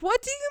 And I'm like,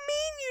 what do you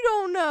mean you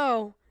don't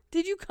know?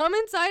 Did you come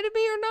inside of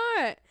me or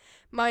not?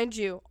 Mind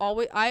you,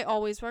 I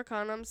always wear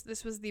condoms.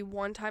 This was the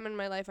one time in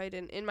my life I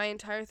didn't. In my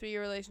entire 3-year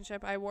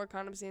relationship, I wore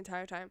condoms the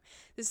entire time.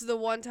 This is the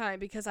one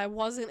time because I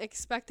wasn't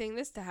expecting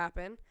this to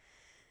happen.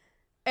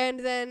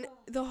 And then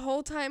the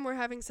whole time we're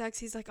having sex,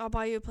 he's like, I'll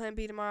buy you a Plan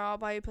B tomorrow. I'll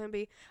buy you a Plan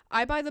B.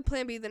 I buy the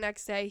Plan B the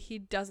next day. He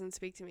doesn't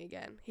speak to me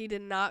again. He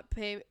did not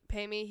pay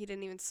me. He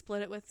didn't even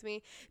split it with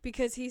me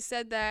because he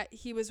said that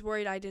he was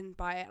worried I didn't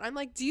buy it. I'm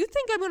like, do you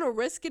think I'm going to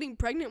risk getting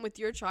pregnant with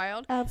your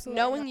child?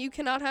 Absolutely. Knowing you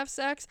cannot have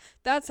sex?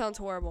 That sounds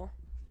horrible.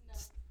 No.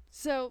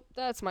 So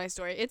that's my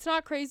story. It's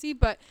not crazy,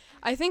 but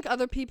I think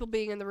other people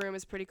being in the room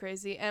is pretty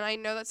crazy. And I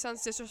know that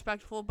sounds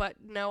disrespectful, but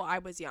no, I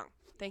was young.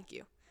 Thank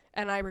you.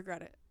 And I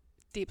regret it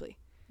deeply.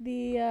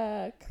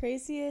 The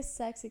craziest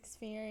sex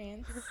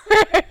experience.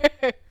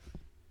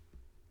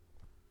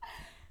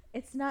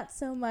 It's not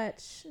so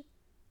much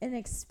an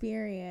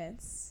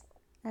experience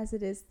as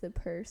it is the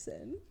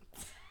person.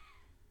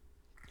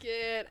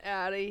 Get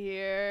out of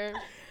here.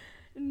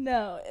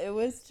 No, it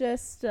was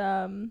just,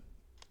 I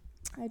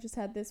just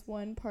had this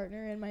one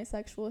partner in my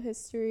sexual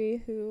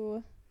history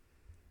who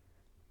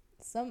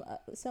some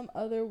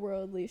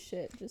otherworldly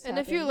shit just And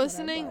if you're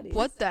listening,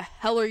 what the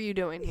hell are you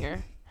doing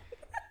here?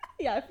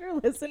 Yeah, if you're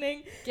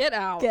listening, get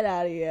out. Get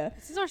out of here.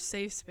 This is our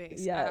safe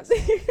space. Yeah.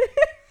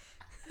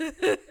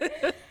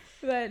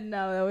 But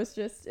no,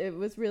 it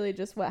was really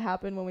just what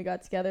happened when we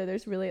got together.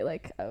 There's really,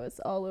 like, I was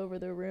all over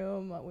the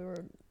room. We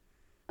were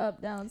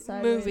up, down,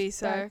 sideways, Movie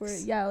backward.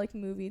 sex. Yeah, like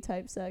movie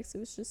type sex. It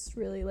was just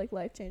really, like,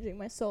 life-changing.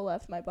 My soul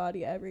left my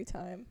body every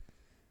time.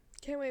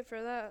 Can't wait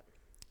for that.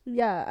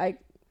 Yeah, I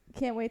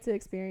can't wait to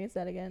experience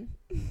that again.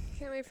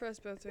 Can't wait for us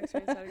both to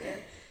experience that again.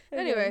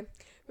 Anyway,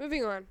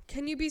 moving on.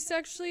 Can you be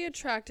sexually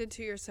attracted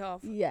to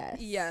yourself? Yes.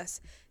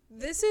 Yes.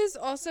 This is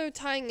also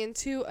tying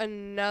into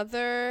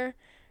another,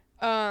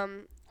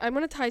 I'm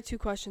going to tie 2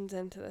 questions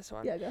into this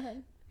one. Yeah, go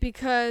ahead.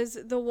 Because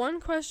the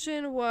one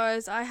question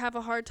was, I have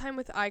a hard time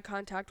with eye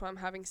contact when I'm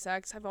having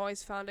sex. I've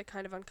always found it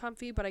kind of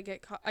uncomfy, but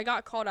I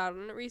got called out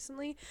on it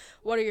recently.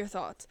 What are your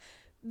thoughts?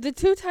 The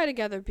 2 tie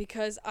together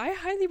because I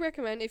highly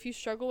recommend, if you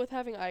struggle with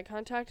having eye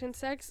contact in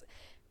sex,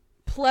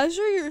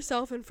 pleasure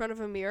yourself in front of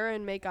a mirror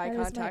and make eye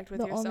contact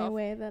with yourself. The only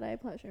way that I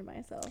pleasure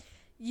myself.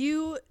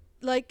 You,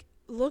 like,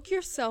 look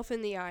yourself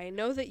in the eye.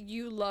 Know that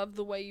you love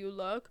the way you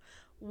look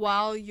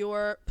while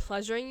you're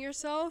pleasuring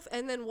yourself.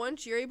 And then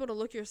once you're able to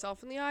look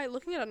yourself in the eye,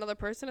 looking at another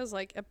person is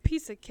like a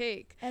piece of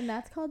cake. And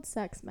that's called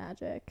sex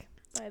magic,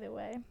 by the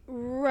way.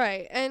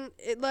 Right. And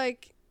it,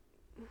 like,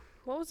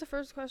 what was the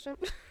first question?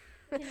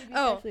 Can you be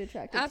sexually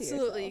attracted to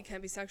absolutely. You yourself?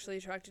 can be sexually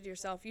attracted to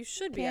yourself. You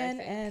should be, I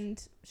think.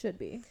 And should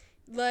be.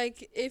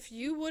 Like, if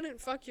you wouldn't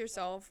fuck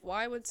yourself,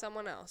 why would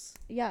someone else?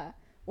 Yeah.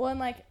 Well, and,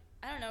 like,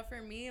 I don't know,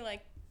 for me,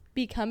 like,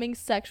 becoming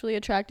sexually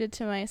attracted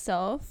to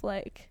myself,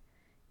 like,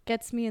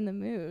 gets me in the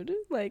mood.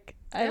 Like,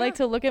 I like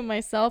to look at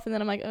myself and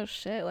then I'm like, oh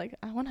shit, like,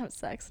 I want to have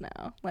sex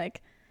now.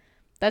 Like,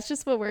 that's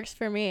just what works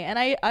for me. And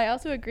I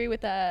also agree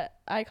with that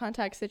eye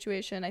contact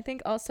situation. I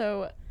think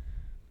also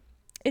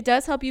it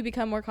does help you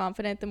become more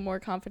confident the more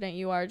confident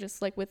you are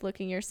just, like, with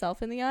looking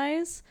yourself in the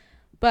eyes.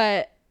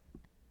 But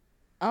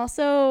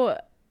also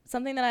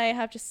something that I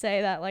have to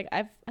say that, like,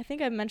 I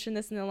think I've mentioned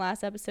this in the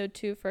last episode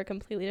too for a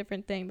completely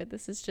different thing, but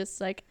this is just,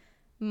 like,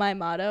 my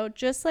motto.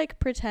 Just, like,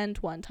 pretend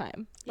one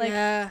time.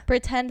 Like,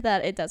 pretend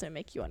that it doesn't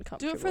make you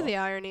uncomfortable. Do it for the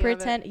irony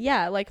pretend of it.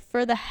 Yeah, like,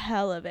 for the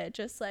hell of it.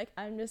 Just, like,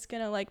 I'm just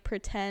gonna, like,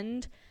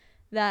 pretend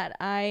that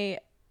I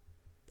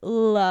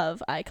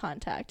love eye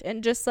contact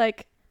and just,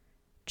 like,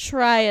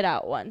 try it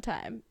out one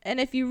time. And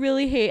if you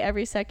really hate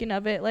every second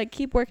of it, like,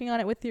 keep working on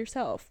it with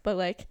yourself. But,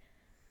 like,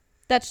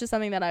 that's just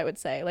something that I would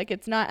say. Like,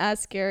 it's not as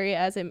scary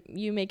as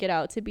you make it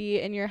out to be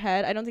in your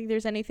head. I don't think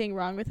there's anything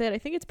wrong with it. I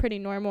think it's pretty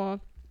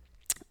normal.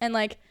 And,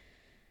 like,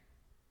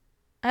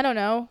 I don't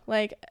know,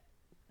 like,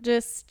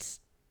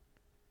 just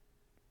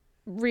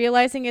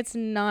realizing it's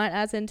not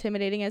as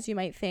intimidating as you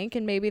might think,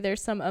 and maybe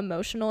there's some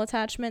emotional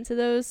attachment to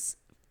those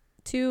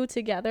 2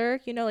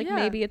 together, you know, like,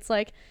 maybe it's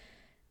like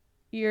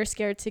you're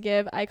scared to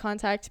give eye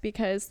contact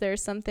because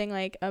there's something,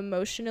 like,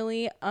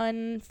 emotionally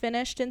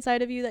unfinished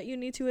inside of you that you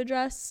need to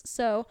address.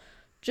 So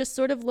just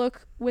sort of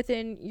look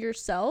within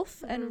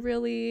yourself and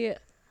really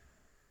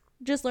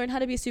just learn how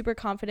to be super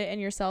confident in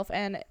yourself.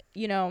 And,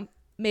 you know,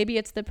 maybe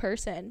it's the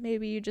person.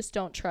 Maybe you just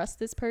don't trust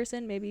this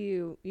person. Maybe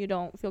you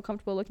don't feel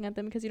comfortable looking at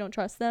them because you don't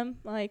trust them.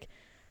 Like,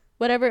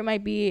 whatever it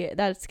might be,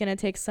 that's going to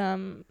take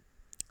some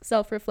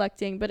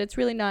self-reflecting, but it's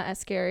really not as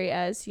scary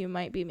as you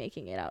might be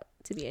making it out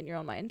to be in your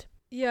own mind.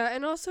 Yeah,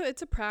 and also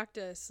it's a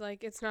practice.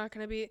 Like, it's not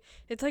going to be,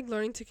 it's like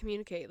learning to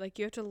communicate. Like,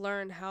 you have to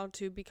learn how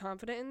to be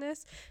confident in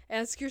this.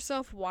 Ask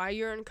yourself why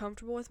you're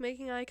uncomfortable with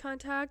making eye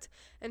contact.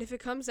 And if it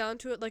comes down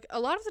to it, like, a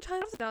lot of the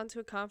time it's down to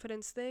a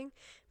confidence thing,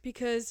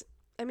 because,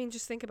 I mean,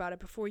 just think about it.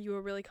 Before you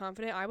were really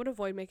confident, I would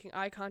avoid making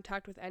eye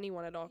contact with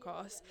anyone at all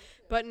costs.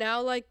 But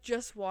now, like,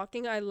 just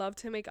walking, I love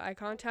to make eye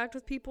contact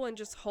with people and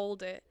just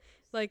hold it.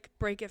 Like,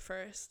 break it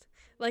first.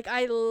 Like,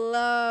 I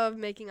love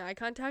making eye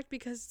contact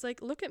because it's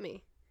like, look at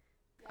me.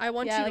 I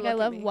want you to look at me. Yeah,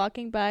 like, I love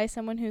walking by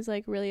someone who's,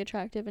 like, really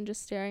attractive and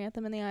just staring at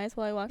them in the eyes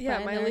while I walk by,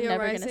 and they're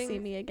never going to see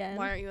me again.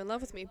 Why aren't you in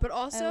love with me? But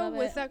also,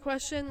 with that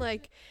question,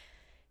 like,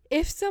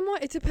 if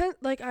someone, it depends,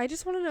 like, I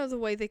just want to know the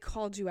way they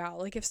called you out.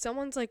 Like, if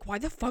someone's like, why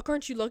the fuck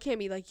aren't you looking at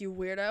me, like, you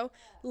weirdo,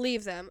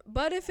 leave them.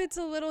 But if it's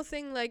a little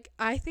thing, like,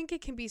 I think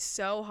it can be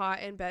so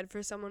hot in bed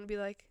for someone to be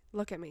like,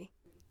 look at me.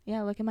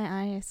 Yeah, look at my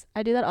eyes.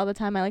 I do that all the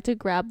time. I like to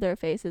grab their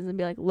faces and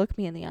be like, look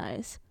me in the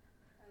eyes.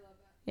 I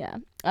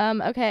love that.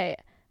 Yeah. Okay.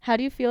 How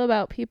do you feel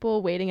about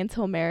people waiting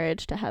until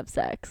marriage to have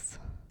sex?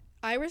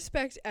 I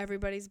respect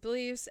everybody's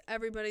beliefs,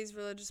 everybody's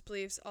religious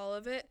beliefs, all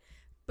of it.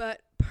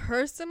 But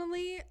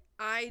personally,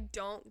 I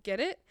don't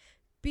get it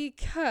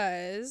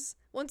because,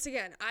 once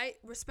again, I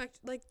respect,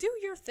 like, do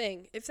your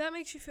thing. If that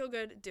makes you feel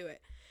good, do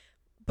it.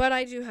 But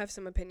I do have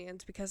some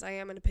opinions because I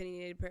am an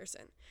opinionated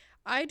person.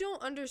 I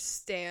don't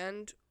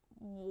understand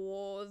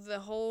the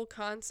whole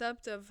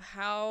concept of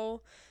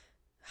how,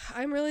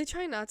 I'm really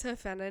trying not to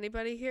offend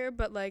anybody here,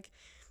 but, like,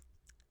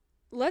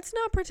 let's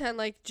not pretend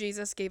like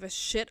Jesus gave a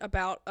shit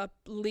about a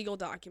legal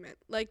document.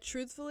 Like,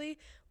 truthfully,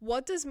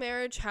 what does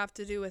marriage have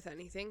to do with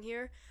anything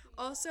here?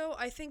 Also,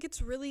 I think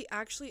it's really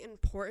actually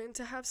important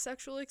to have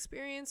sexual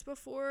experience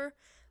before.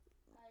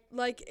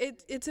 Like,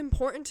 it's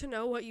important to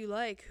know what you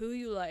like, who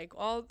you like,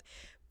 all.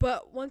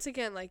 But once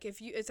again, like, if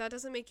that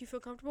doesn't make you feel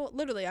comfortable,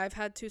 literally, I've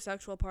had 2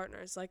 sexual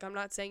partners. Like, I'm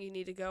not saying you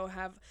need to go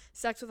have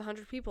sex with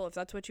 100 people. If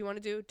that's what you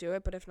want to do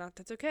it. But if not,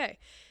 that's okay.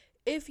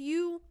 If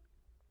you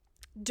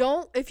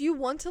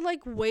want to,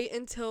 like, wait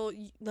until,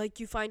 like,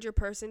 you find your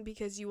person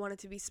because you want it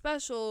to be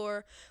special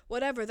or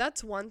whatever,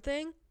 that's one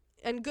thing.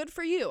 And good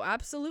for you.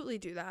 Absolutely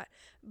do that.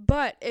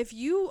 But if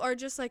you are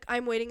just like,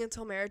 I'm waiting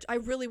until marriage, I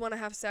really want to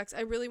have sex.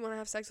 I really want to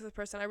have sex with a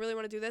person. I really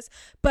want to do this,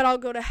 but I'll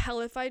go to hell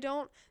if I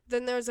don't,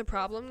 then there's a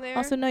problem there.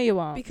 Also, no, you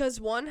won't.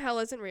 Because one, hell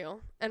isn't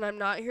real. And I'm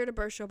not here to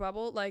burst your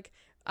bubble. Like,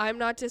 I'm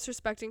not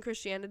disrespecting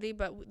Christianity,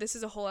 but this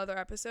is a whole other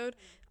episode.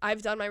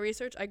 I've done my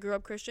research. I grew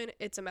up Christian.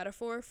 It's a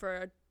metaphor for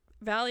a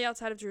valley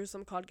outside of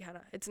Jerusalem called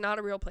Gehenna. It's not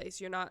a real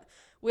place.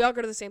 We all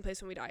go to the same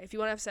place when we die. If you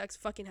want to have sex,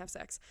 fucking have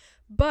sex.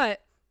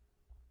 But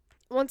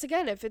once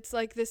again, if it's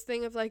like this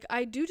thing of like,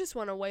 I do just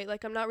want to wait,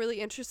 like, I'm not really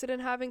interested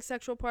in having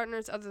sexual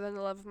partners other than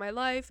the love of my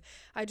life,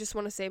 I just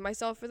want to save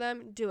myself for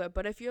them, do it.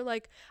 But if you're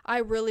like, I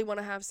really want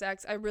to have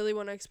sex, I really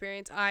want to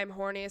experience, I'm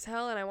horny as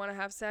hell and I want to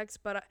have sex,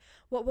 but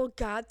what will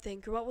God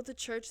think, or what will the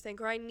church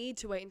think, or I need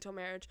to wait until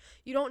marriage,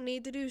 you don't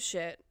need to do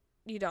shit.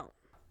 You don't.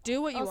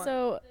 Do what you want.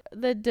 Also,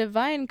 the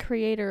divine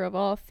creator of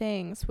all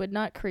things would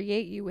not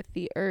create you with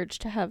the urge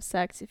to have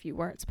sex if you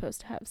weren't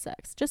supposed to have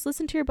sex. Just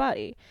listen to your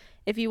body.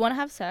 If you want to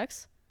have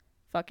sex,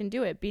 fucking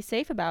do it. Be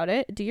safe about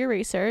it. Do your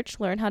research.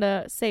 Learn how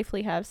to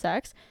safely have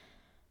sex.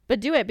 But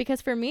do it,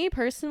 because for me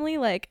personally,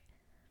 like,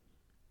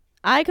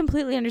 I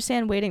completely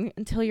understand waiting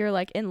until you're,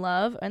 like, in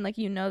love and, like,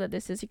 you know that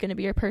this is going to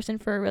be your person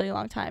for a really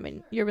long time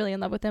and you're really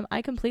in love with them.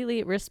 I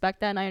completely respect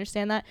that and I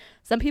understand that.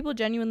 Some people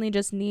genuinely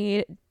just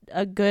need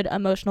a good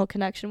emotional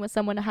connection with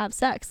someone to have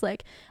sex.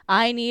 Like,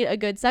 I need a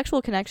good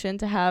sexual connection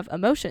to have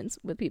emotions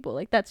with people.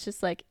 Like, that's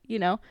just, like, you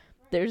know,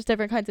 there's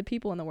different kinds of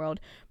people in the world.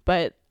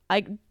 But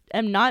I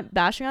am not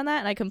bashing on that,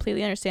 and I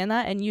completely understand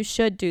that, and you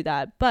should do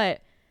that.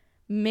 But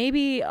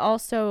maybe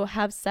also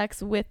have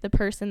sex with the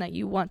person that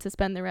you want to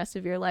spend the rest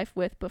of your life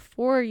with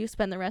before you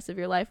spend the rest of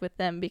your life with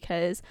them,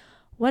 because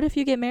what if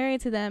you get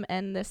married to them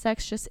and the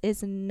sex just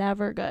is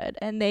never good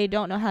and they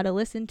don't know how to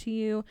listen to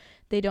you,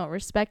 they don't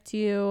respect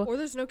you, or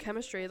there's no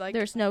chemistry. Like,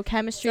 there's no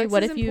chemistry. Sex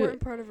what is if an you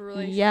important part of a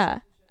relationship. Yeah,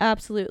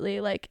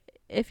 absolutely. Like,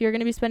 if you're going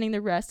to be spending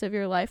the rest of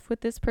your life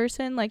with this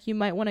person, like, you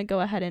might want to go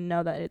ahead and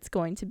know that it's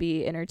going to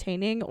be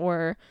entertaining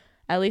or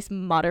at least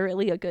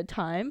moderately a good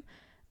time.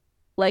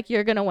 Like,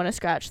 you're going to want to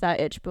scratch that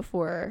itch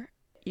before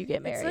you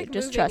get married. It's like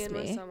just moving trust in me.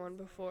 with someone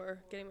before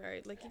getting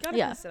married. Like, you got to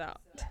test it out.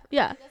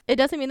 Yeah. It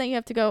doesn't mean that you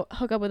have to go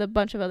hook up with a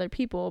bunch of other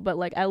people, but,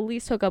 like, at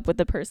least hook up with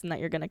the person that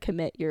you're going to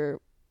commit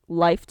your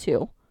life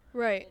to.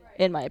 Right.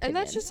 In my opinion. And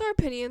that's just our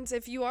opinions.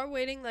 If you are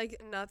waiting,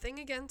 like, nothing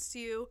against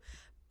you.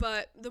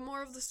 But the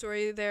moral of the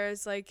story there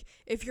is, like,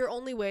 if you're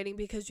only waiting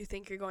because you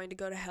think you're going to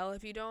go to hell,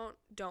 if you don't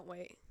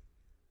wait.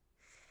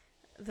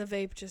 The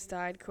vape just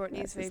died.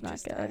 Courtney's vape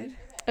just died.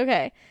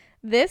 Okay.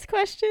 This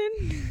question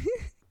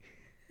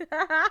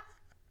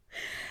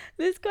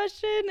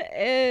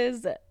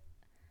is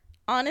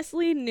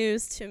honestly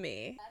news to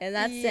me. And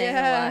that's saying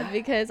a lot,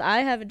 because I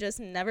have just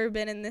never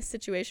been in this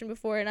situation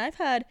before. And I've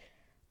had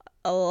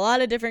a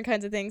lot of different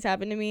kinds of things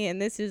happen to me. And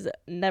this is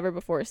never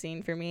before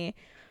seen for me.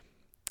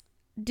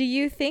 Do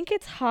you think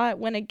it's hot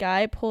when a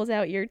guy pulls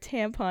out your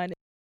tampon?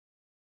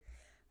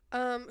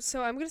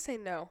 So I'm going to say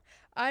no.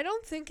 I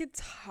don't think it's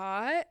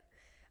hot.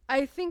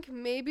 I think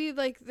maybe,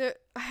 like,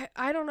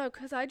 I don't know,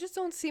 because I just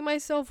don't see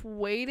myself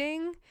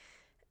waiting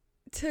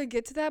to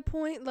get to that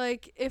point.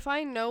 Like, if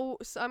I know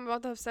I'm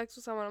about to have sex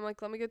with someone, I'm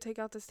like, let me go take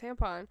out this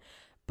tampon.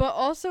 But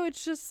also,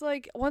 it's just,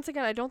 like, once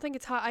again, I don't think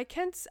it's hot. I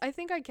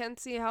think I can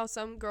see how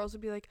some girls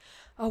would be like,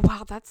 oh,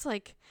 wow, that's,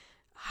 like,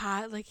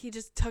 hot. Like, he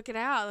just took it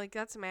out. Like,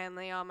 that's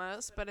manly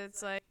almost. But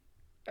it's, like,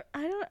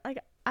 I don't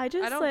get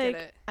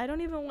it. I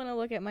don't even want to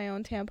look at my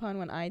own tampon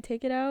when I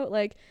take it out.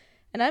 Like,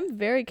 and I'm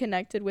very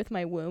connected with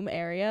my womb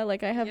area.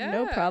 Like, I have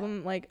no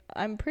problem. Like,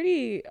 I'm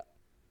pretty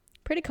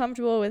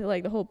comfortable with,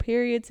 like, the whole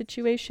period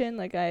situation.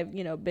 Like, I've,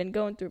 been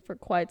going through it for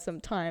quite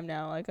some time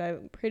now. Like,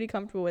 I'm pretty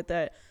comfortable with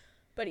that.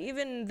 But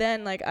even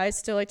then, like, I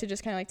still like to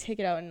just kind of, like, take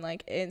it out and,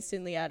 like,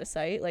 instantly out of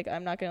sight. Like,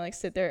 I'm not going to, like,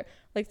 sit there.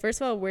 Like,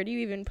 first of all, where do you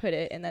even put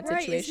it in that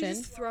situation? Is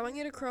he just throwing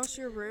it across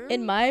your room?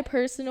 In my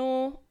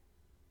personal,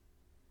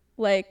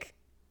 like,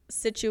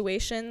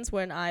 situations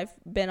when I've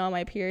been on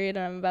my period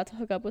and I'm about to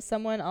hook up with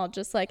someone, I'll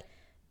just, like,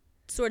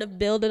 sort of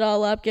build it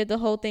all up, get the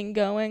whole thing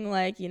going,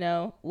 like,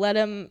 let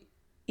him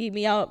eat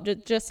me out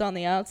just on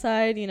the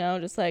outside,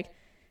 just, like,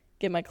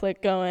 get my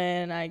click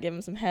going, I give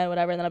him some head,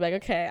 whatever, and then I'll be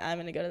like, okay, I'm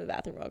gonna go to the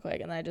bathroom real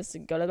quick, and I just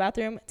go to the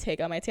bathroom, take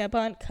out my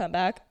tampon, come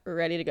back,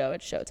 ready to go,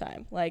 it's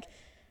showtime. Like,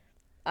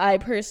 I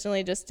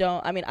personally just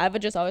don't, I mean, I've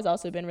just always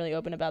also been really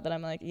open about that.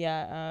 I'm like,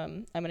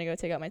 I'm gonna go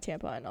take out my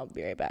tampon, I'll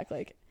be right back.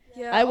 Like,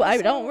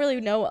 I don't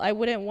really know, I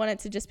wouldn't want it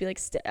to just be like,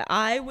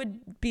 I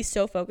would be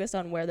so focused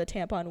on where the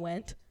tampon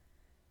went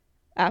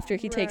after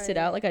he takes it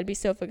out. Like, I'd be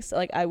so focused,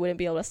 like, I wouldn't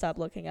be able to stop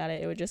looking at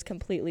it. It would just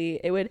completely,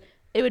 it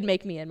would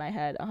make me in my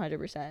head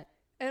 100%.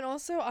 And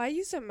also, I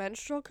use a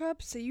menstrual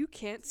cup, so you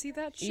can't see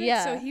that shit.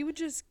 Yeah. So he would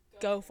just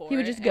go for it. He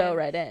would just go and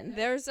right in.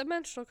 There's a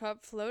menstrual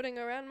cup floating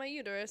around my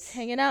uterus. It's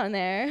hanging out in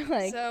there.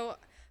 Like, so,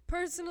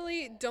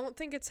 personally, don't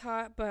think it's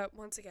hot, but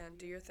once again,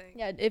 do your thing.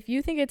 yeah, if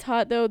you think it's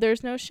hot, though,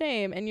 there's no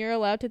shame, and you're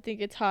allowed to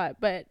think it's hot.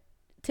 But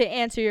to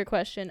answer your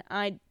question,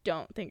 I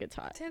don't think it's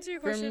hot. To answer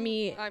your question, For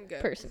me, I'm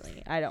good.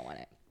 personally, I don't want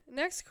it.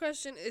 Next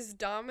question is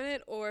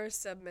dominant or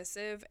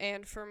submissive,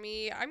 and for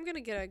me, I'm gonna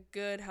get a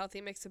good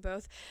healthy mix of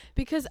both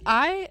because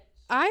I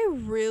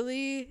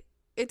really,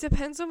 it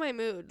depends on my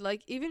mood.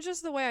 Like, even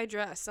just the way I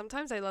dress.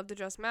 Sometimes I love to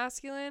dress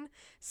masculine,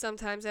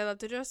 sometimes I love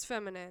to dress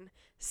feminine.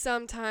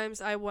 Sometimes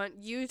I want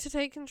you to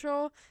take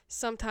control,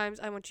 sometimes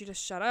I want you to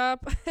shut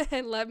up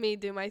and let me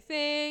do my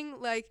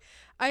thing. Like,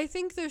 I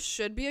think there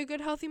should be a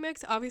good healthy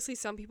mix. Obviously,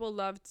 some people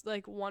love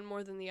like one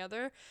more than the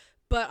other.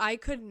 But I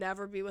could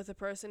never be with a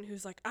person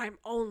who's like, I'm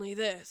only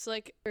this.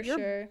 Like,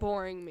 you're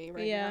boring me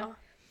right now.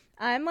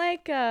 I'm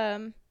like,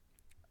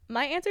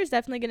 my answer is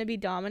definitely going to be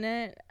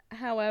dominant.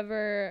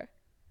 However,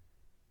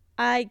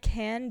 I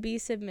can be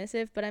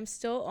submissive, but I'm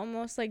still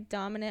almost like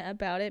dominant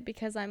about it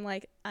because I'm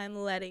like, I'm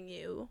letting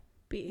you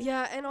be.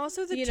 Yeah, and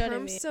also the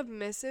term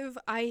submissive,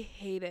 I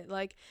hate it.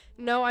 Like,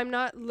 no, I'm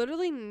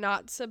literally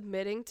not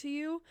submitting to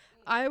you.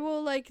 I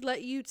will, like,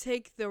 let you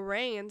take the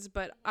reins,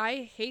 but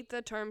I hate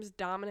the terms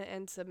dominant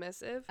and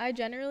submissive. I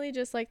generally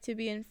just like to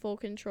be in full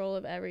control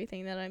of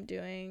everything that I'm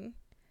doing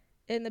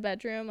in the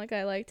bedroom. Like,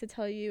 I like to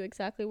tell you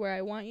exactly where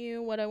I want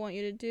you, what I want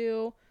you to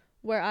do,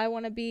 where I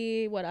want to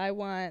be, what I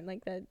want.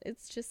 Like, that.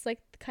 It's just, like,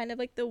 kind of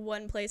like the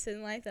one place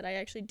in life that I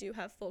actually do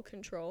have full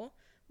control.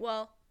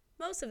 Well,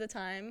 most of the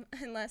time,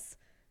 unless,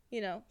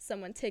 you know,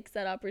 someone takes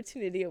that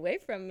opportunity away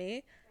from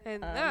me.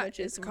 And that which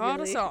is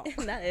called assault.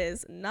 That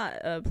is not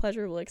a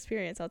pleasurable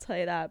experience, I'll tell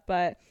you that.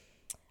 But,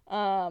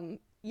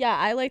 yeah,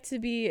 I like to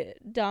be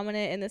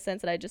dominant in the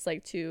sense that I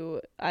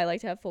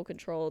like to have full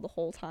control the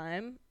whole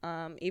time.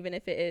 Even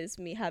if it is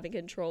me having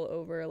control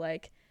over,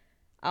 like,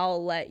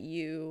 I'll let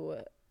you,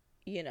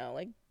 you know,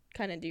 like,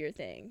 kind of do your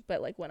thing.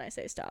 But, like, when I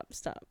say stop,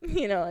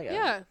 you know, like,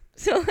 yeah.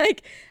 So,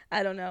 like,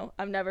 I don't know.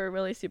 I'm never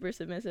really super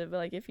submissive. But,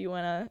 like, if you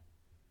want to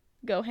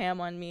go ham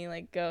on me,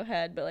 like, go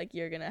ahead, but, like,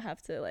 you're gonna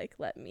have to, like,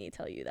 let me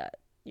tell you that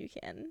you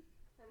can.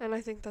 And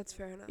I think that's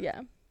fair enough.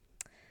 Yeah.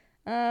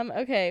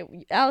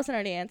 Okay, Allison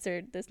already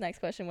answered this next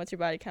question. What's your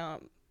body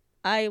count?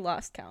 I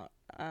lost count.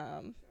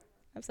 I'm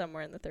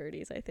somewhere in the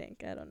 30s, I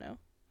think. I don't know.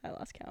 I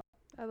lost count.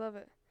 I love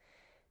it.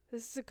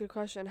 This is a good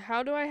question.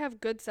 How do I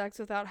have good sex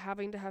without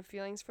having to have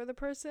feelings for the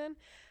person?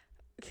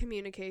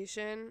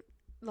 Communication.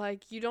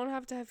 Like, you don't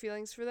have to have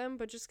feelings for them,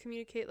 but just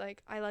communicate,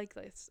 like, I like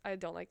this. I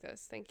don't like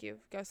this. Thank you.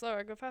 Go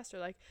slower. Go faster.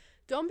 Like,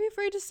 don't be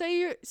afraid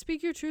to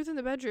speak your truth in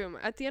the bedroom.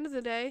 At the end of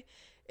the day,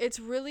 it's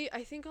really,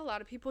 I think a lot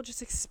of people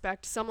just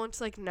expect someone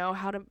to, like, know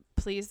how to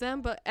please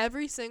them, but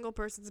every single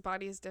person's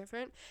body is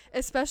different,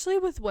 especially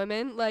with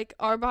women. Like,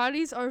 our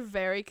bodies are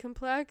very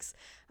complex.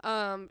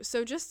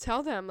 So just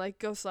tell them, like,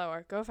 go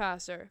slower, go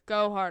faster,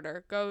 go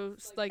harder, go,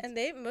 like. And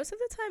they, most of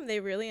the time, they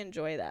really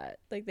enjoy that.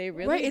 Like, they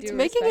really right, it's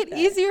making it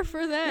easier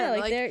for them. Yeah,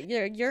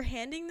 like you're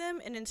handing them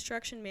an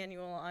instruction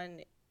manual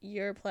on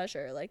your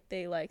pleasure. Like,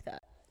 they like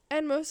that.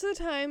 And most of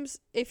the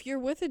times, if you're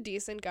with a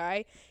decent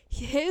guy,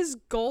 his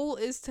goal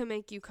is to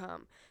make you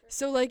come.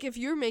 So, like, if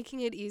you're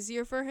making it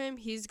easier for him,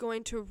 he's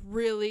going to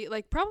really,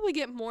 like, probably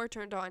get more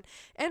turned on.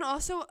 And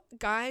also,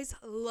 guys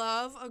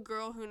love a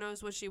girl who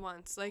knows what she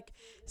wants. Like,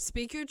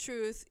 speak your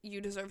truth. You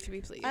deserve to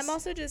be pleased. I'm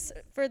also just,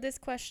 for this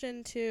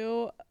question,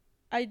 too,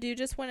 I do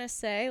just want to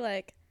say,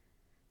 like,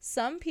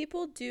 some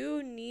people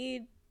do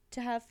need to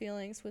have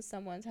feelings with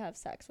someone to have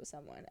sex with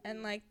someone.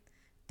 And, like,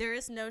 there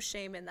is no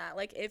shame in that.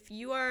 Like, if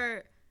you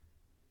are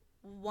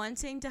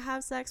wanting to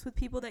have sex with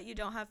people that you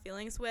don't have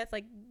feelings with,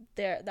 like,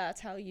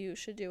 that's how you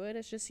should do it.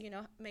 It's just, you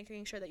know,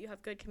 making sure that you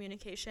have good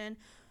communication.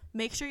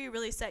 Make sure you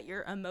really set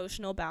your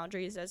emotional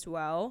boundaries as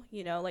well.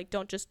 You know, like,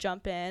 don't just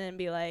jump in and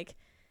be, like,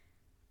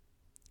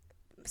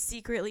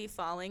 secretly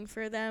falling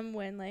for them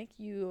when, like,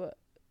 you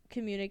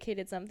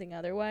communicated something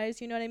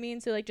otherwise. You know what I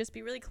mean? So, like, just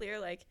be really clear,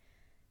 like,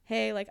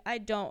 hey, like, I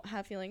don't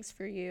have feelings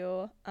for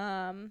you.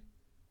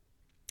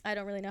 I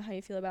don't really know how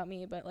you feel about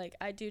me, but, like,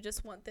 I do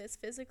just want this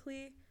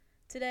physically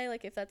today.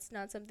 Like, if that's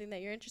not something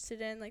that you're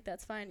interested in, like,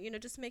 that's fine. You know,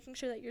 just making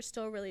sure that you're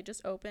still really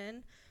just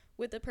open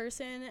with the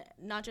person,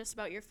 not just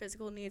about your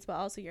physical needs, but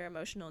also your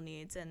emotional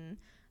needs. And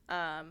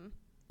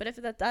but if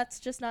that's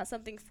just not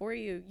something for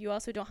you, you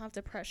also don't have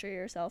to pressure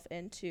yourself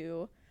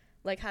into,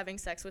 like, having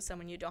sex with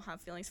someone you don't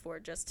have feelings for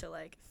just to,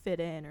 like, fit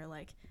in, or,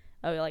 like,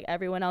 oh, like,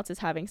 everyone else is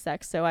having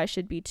sex, so I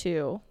should be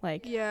too.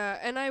 Like, yeah.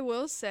 And I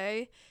will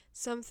say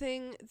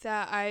something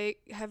that I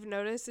have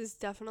noticed is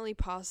definitely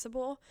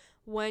possible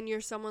when you're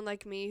someone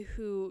like me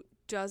who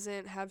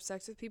doesn't have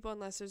sex with people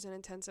unless there's an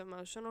intense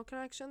emotional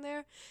connection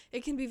there.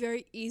 It can be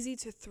very easy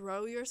to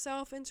throw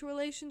yourself into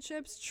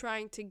relationships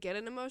trying to get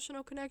an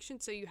emotional connection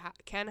so you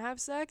can have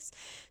sex.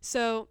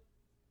 So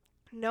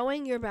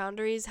knowing your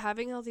boundaries,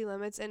 having healthy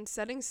limits, and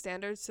setting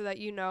standards so that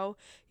you know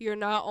you're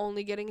not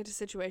only getting into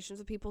situations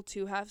with people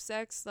to have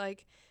sex.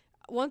 Like,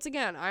 once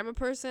again, I'm a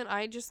person,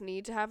 I just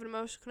need to have an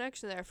emotional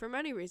connection there for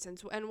many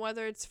reasons. And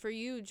whether it's for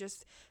you,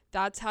 just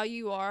that's how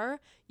you are,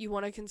 you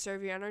want to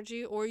conserve your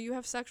energy, or you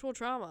have sexual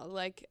trauma.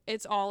 Like,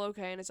 it's all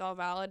okay and it's all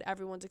valid.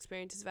 Everyone's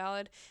experience is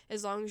valid.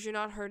 As long as you're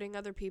not hurting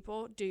other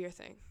people, do your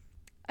thing.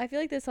 I feel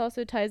like this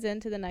also ties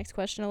into the next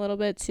question a little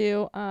bit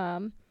too.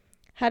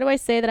 How do I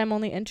say that I'm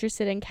only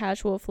interested in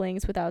casual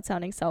flings without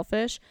sounding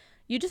selfish?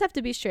 You just have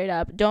to be straight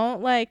up.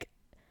 Don't like,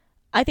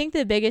 I think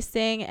the biggest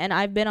thing, and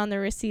I've been on the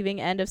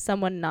receiving end of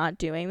someone not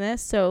doing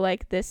this, so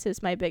like this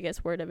is my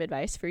biggest word of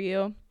advice for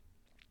you.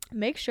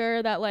 Make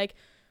sure that like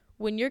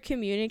when you're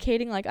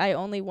communicating like I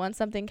only want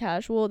something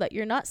casual, that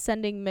you're not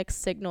sending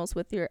mixed signals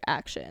with your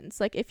actions.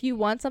 Like if you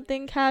want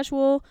something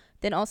casual,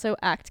 then also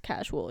act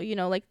casual. You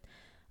know, like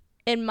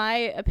in my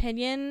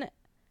opinion,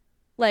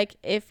 like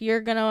if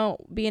you're gonna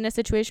be in a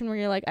situation where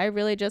you're like, I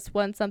really just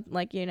want something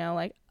like, you know,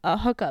 like a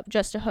hookup,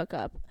 just a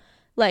hookup,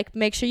 like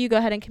make sure you go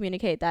ahead and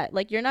communicate that.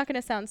 Like you're not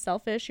gonna sound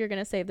selfish, you're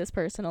gonna save this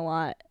person a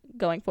lot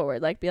going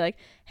forward. Like be like,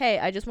 hey,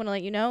 I just want to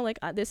let you know, like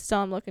this is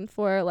all I'm looking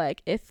for.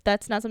 Like if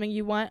that's not something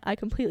you want, I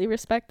completely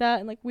respect that,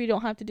 and like we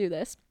don't have to do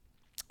this.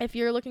 If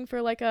you're looking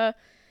for like a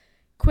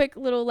quick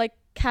little like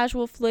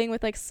casual fling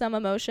with like some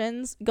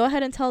emotions, go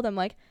ahead and tell them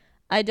like,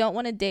 I don't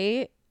want to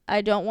date,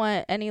 I don't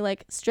want any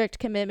like strict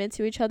commitment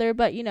to each other,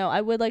 but you know,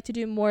 I would like to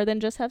do more than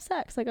just have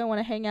sex. Like I want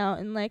to hang out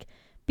and like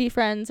be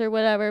friends or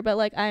whatever, but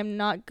like I'm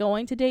not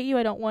going to date you.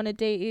 I don't want to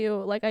date you.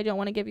 Like I don't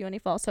want to give you any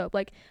false hope.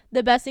 Like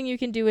the best thing you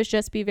can do is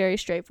just be very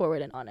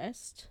straightforward and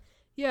honest.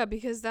 Yeah,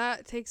 because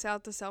that takes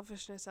out the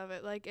selfishness of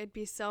it. Like, it'd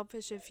be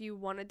selfish if you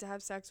wanted to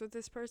have sex with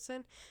this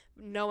person,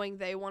 knowing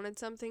they wanted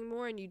something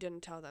more and you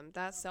didn't tell them.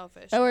 That's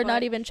selfish. Or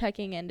not even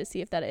checking in to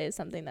see if that is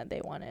something that they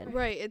wanted.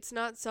 Right. It's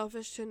not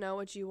selfish to know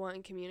what you want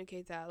and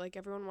communicate that. Like,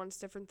 everyone wants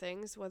different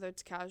things, whether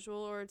it's casual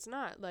or it's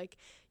not. Like,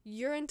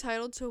 you're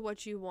entitled to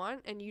what you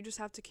want, and you just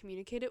have to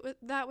communicate it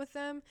with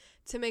them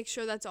to make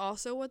sure that's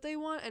also what they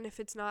want. And if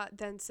it's not,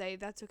 then say,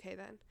 that's okay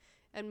then,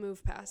 and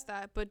move past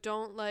that. But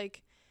don't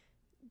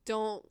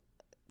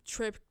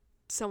trip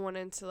someone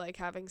into like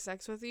having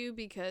sex with you,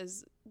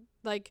 because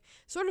like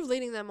sort of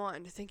leading them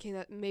on to thinking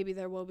that maybe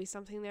there will be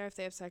something there if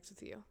they have sex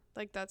with you.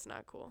 Like that's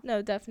not cool.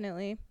 No,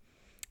 definitely.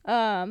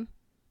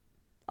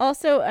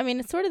 Also, I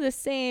mean, it's sort of the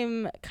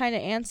same kind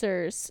of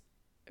answers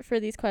for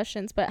these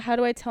questions, but how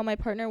do I tell my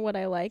partner what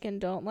I like and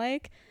don't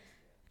like?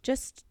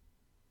 Just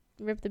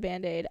rip the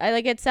Band-Aid. I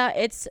like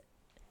it's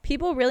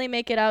people really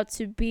make it out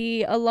to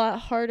be a lot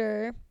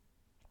harder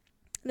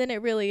than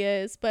it really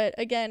is, but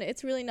again,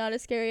 it's really not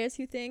as scary as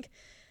you think.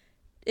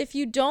 If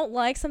you don't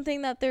like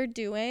something that they're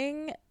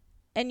doing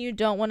and you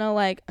don't want to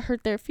like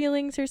hurt their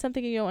feelings or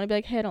something, and you don't want to be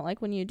like, hey, I don't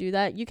like when you do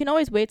that, you can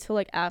always wait till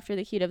like after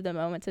the heat of the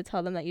moment to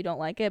tell them that you don't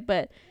like it.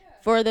 But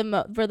for the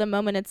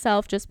moment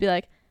itself, just be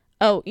like,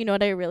 oh, you know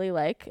what I really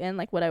like, and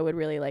like what I would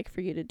really like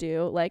for you to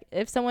do. Like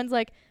if someone's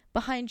like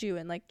behind you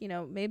and like, you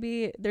know,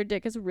 maybe their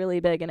dick is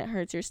really big and it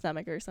hurts your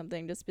stomach or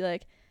something, just be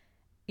like,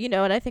 you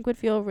know what I think would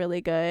feel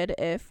really good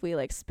if we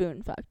like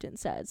spoon fucked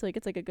instead. So like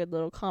it's like a good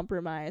little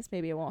compromise.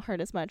 Maybe it won't hurt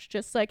as much.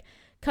 Just like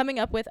coming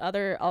up with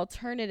other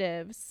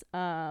alternatives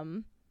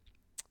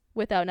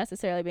without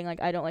necessarily being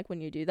like, I don't like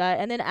when you do that.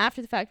 And then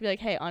after the fact, be like,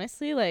 hey,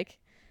 honestly, like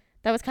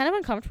that was kind of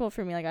uncomfortable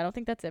for me. Like I don't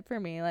think that's it for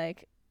me.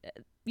 Like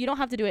you don't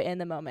have to do it in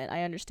the moment.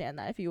 I understand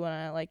that. If you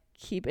want to like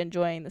keep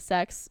enjoying the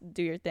sex,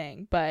 do your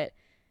thing. But,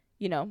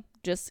 you know,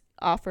 just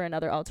offer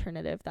another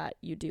alternative that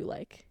you do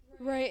like.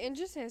 Right, and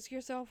just ask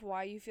yourself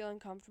why you feel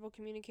uncomfortable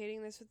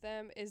communicating this with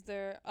them. Is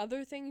there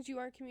other things you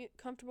aren't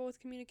comfortable with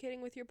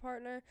communicating with your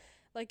partner?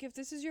 Like, if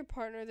this is your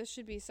partner, this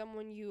should be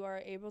someone you are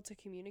able to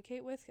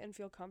communicate with and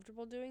feel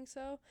comfortable doing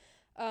so.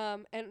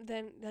 And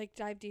then, like,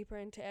 dive deeper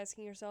into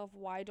asking yourself,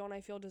 why don't I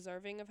feel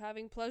deserving of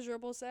having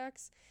pleasurable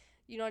sex?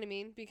 You know what I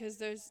mean? Because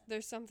there's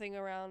something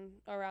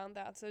around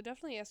that. So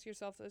definitely ask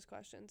yourself those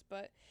questions.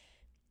 But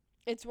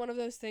it's one of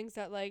those things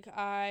that, like,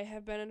 I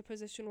have been in a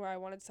position where I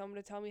wanted someone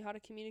to tell me how to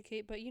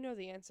communicate, but you know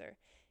the answer.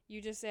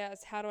 You just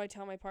ask, how do I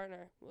tell my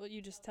partner? Well,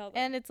 you just tell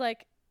them. And it's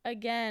like,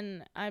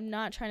 again, I'm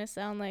not trying to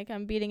sound like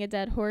I'm beating a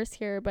dead horse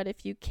here, but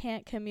if you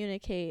can't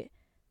communicate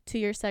to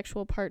your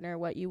sexual partner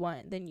what you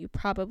want, then you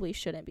probably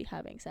shouldn't be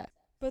having sex.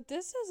 But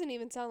this doesn't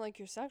even sound like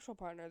your sexual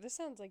partner. This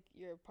sounds like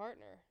your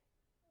partner.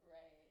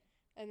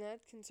 And that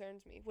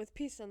concerns me. With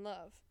peace and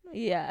love.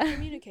 Yeah.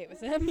 Communicate with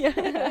them.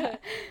 Yeah.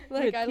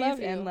 Like, with I peace love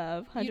you. and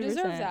love. 100%. You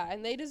deserve that.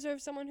 And they deserve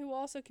someone who will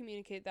also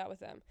communicate that with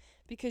them.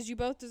 Because you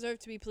both deserve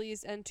to be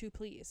pleased and to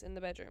please in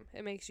the bedroom.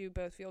 It makes you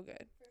both feel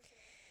good.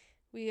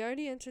 We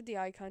already entered the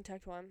eye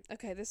contact one.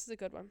 Okay, this is a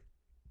good one.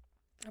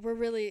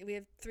 We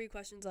have 3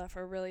 questions left.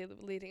 We're really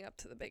leading up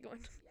to the big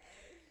one.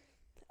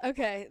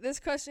 Okay, this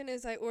question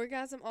is, I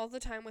orgasm all the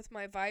time with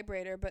my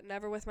vibrator, but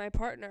never with my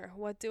partner.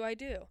 What do I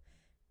do?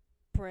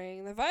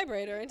 Bring the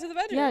vibrator into the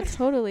bedroom. Yeah,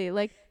 totally.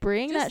 Like,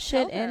 bring that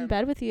shit in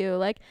bed with you.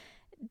 Like,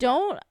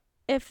 don't,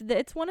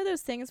 it's one of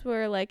those things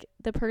where, like,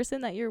 the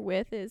person that you're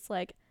with is,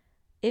 like,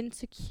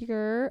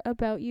 insecure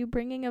about you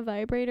bringing a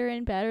vibrator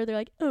in bed, or they're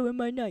like, oh,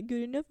 am I not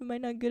good enough? Am I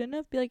not good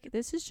enough? Be like,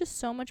 this is just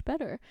so much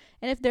better.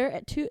 And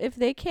if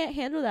they can't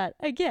handle that,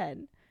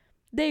 again,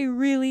 they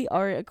really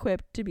are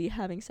equipped to be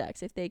having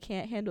sex. If they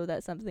can't handle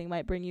that something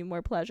might bring you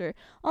more pleasure,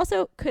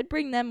 also could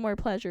bring them more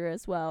pleasure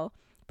as well.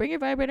 Bring your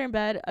vibrator in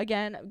bed.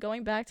 Again,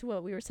 going back to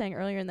what we were saying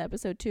earlier in the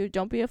episode too,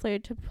 don't be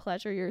afraid to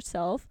pleasure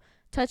yourself.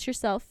 Touch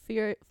yourself,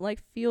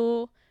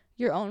 feel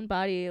your own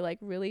body, like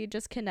really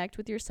just connect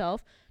with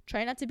yourself.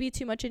 Try not to be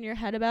too much in your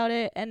head about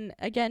it, and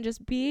again,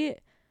 just be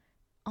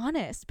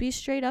honest, be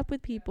straight up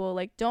with people.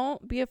 Like,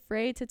 don't be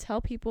afraid to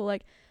tell people,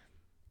 like,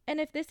 and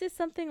if this is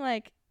something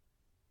like,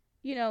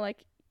 you know,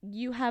 like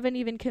you haven't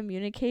even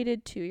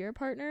communicated to your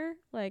partner,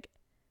 like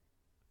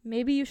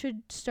maybe you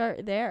should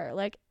start there.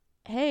 Like,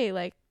 hey,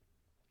 like,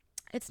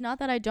 it's not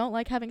that I don't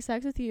like having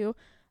sex with you.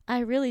 I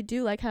really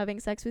do like having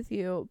sex with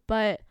you,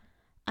 but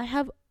I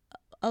have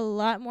a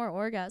lot more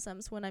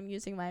orgasms when I'm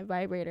using my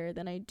vibrator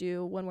than I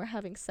do when we're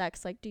having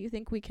sex. Like, do you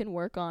think we can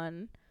work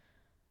on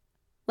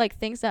like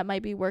things that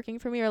might be working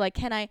for me? Or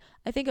like, I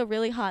think a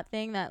really hot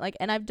thing that like,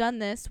 and I've done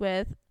this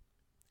with,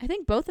 I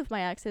think both of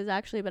my exes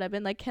actually, but I've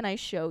been like, can I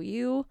show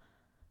you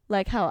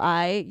like how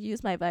I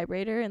use my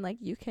vibrator, and like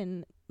you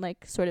can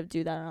like sort of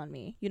do that on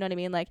me, you know what I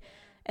mean? Like,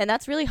 and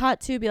that's really hot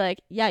too. Be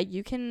like, yeah,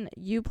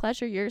 you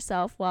pleasure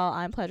yourself while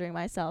I'm pleasuring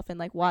myself, and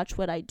like watch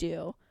what I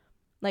do.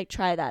 Like,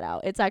 try that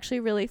out. It's actually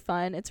really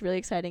fun. It's really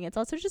exciting. It's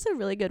also just a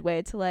really good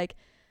way to like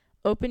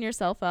open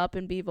yourself up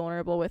and be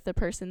vulnerable with the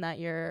person that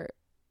you're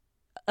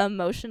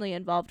emotionally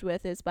involved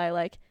with, is by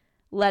like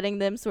letting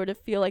them sort of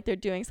feel like they're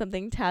doing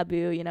something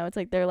taboo. You know, it's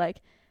like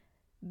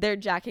they're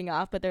jacking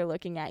off, but they're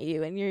looking at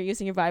you, and you're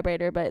using your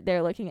vibrator, but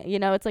they're looking at, you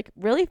know, it's like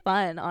really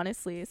fun,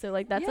 honestly. So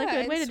like that's a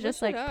good way to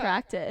just like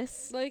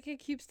practice. Like, it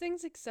keeps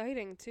things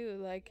exciting too.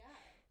 Like,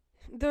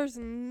 there's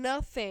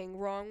nothing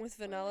wrong with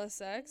vanilla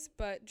sex,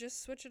 but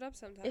just switch it up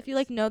sometimes. If you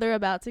like know they're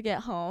about to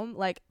get home,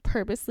 like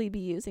purposely be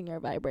using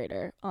your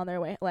vibrator on their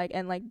way, like,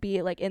 and like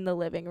be like in the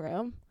living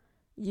room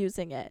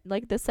using it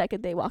like the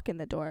second they walk in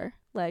the door,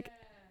 like,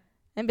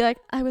 and be like,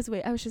 I was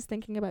just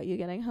thinking about you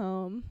getting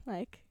home.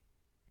 Like,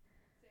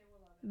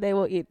 they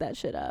will eat that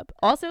shit up.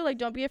 Also, like,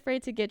 don't be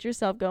afraid to get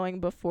yourself going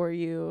before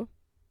you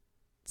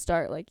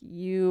start. Like,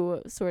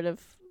 you sort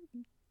of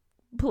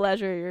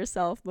pleasure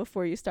yourself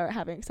before you start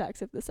having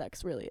sex if the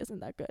sex really isn't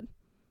that good.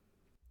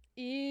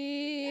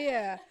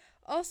 Yeah.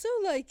 Also,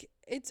 like,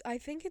 I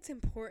think it's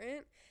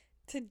important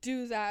to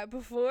do that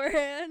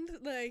beforehand.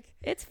 Like,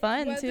 it's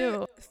fun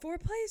too.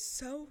 Foreplay is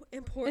so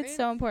important. It's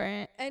so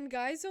important. And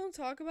guys don't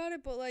talk about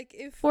it, but like,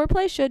 if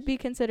foreplay should be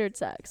considered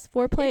sex.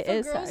 Foreplay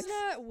is sex. If a girl's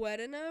not wet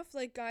enough,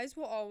 like, guys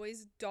will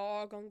always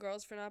dog on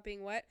girls for not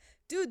being wet.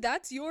 Dude,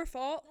 that's your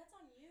fault. That's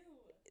on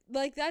you.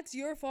 Like, that's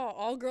your fault.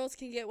 All girls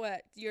can get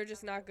wet. You're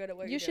just not good at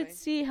what you're doing. You should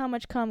see how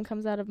much cum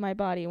comes out of my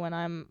body when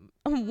I'm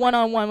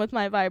one-on-one with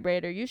my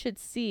vibrator. You should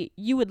see.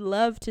 You would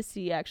love to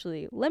see,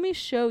 actually. Let me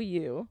show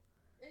you.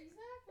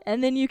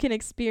 And then you can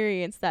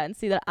experience that and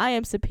see that I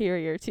am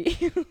superior to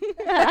you.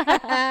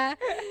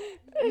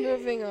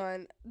 Moving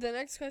on. The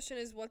next question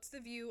is, what's the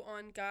view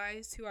on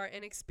guys who are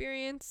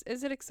inexperienced?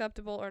 Is it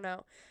acceptable or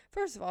no?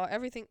 First of all, I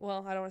don't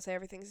want to say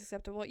everything's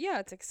acceptable. Yeah,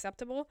 it's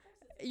acceptable.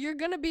 You're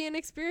going to be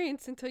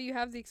inexperienced until you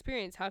have the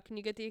experience. How can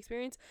you get the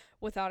experience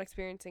without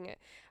experiencing it?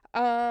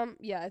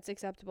 Yeah, it's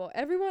acceptable.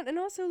 Everyone, and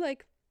also,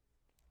 like,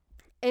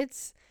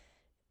 it's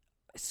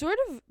sort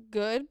of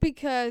good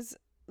because,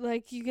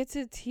 like, you get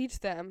to teach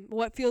them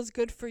what feels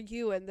good for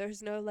you, and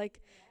there's no like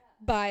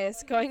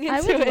bias going into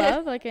it. I would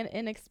love like an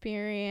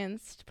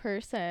inexperienced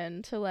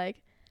person to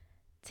like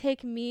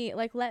take me,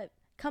 like,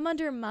 come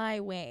under my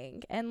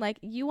wing, and like,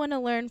 you want to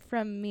learn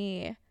from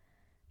me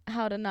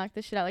how to knock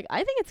this shit out. Like,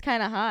 I think it's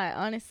kind of hot,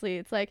 honestly.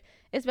 It's like,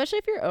 especially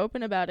if you're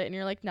open about it and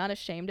you're like not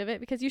ashamed of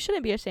it, because you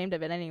shouldn't be ashamed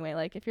of it anyway.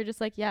 Like, if you're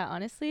just like, yeah,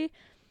 honestly,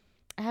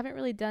 I haven't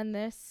really done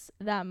this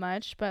that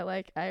much, but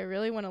like, I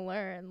really want to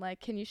learn.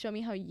 Like, can you show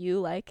me how you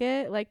like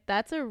it? Like,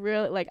 that's a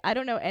real, like, I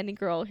don't know any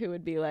girl who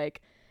would be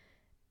like,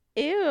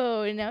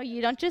 ew, no,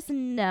 you don't just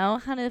know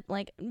how to,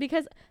 like,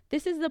 because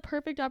this is the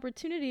perfect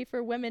opportunity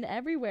for women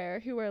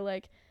everywhere who are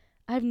like,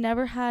 I've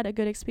never had a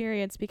good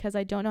experience because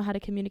I don't know how to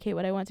communicate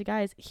what I want to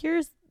guys.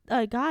 Here's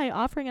a guy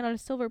offering it on a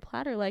silver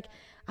platter. Like,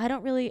 I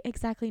don't really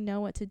exactly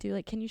know what to do.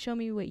 Like, can you show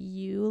me what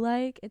you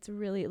like? It's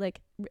really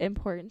like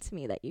important to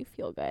me that you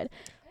feel good.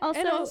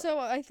 Also,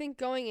 I think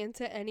going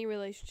into any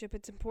relationship,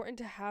 it's important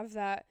to have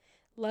that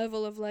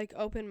level of like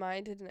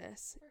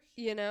open-mindedness. Sure.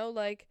 You know,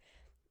 like,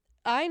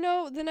 I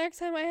know the next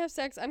time I have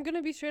sex, I'm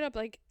gonna be straight up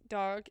like,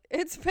 dog,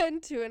 it's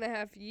been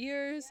 2.5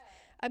 years.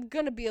 Yeah. I'm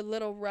gonna be a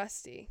little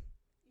rusty.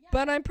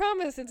 But I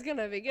promise it's going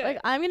to be good. Like,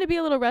 I'm going to be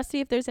a little rusty.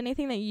 If there's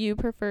anything that you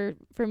prefer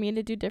for me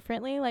to do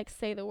differently, like,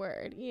 say the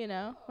word, you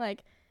know?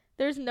 Like,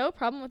 there's no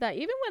problem with that.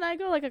 Even when I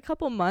go, like, a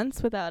couple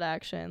months without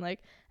action.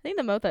 Like, I think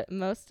the most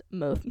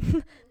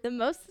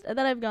that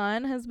I've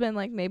gone has been,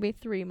 like, maybe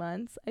 3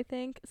 months, I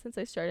think, since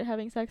I started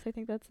having sex. I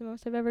think that's the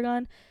most I've ever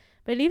gone.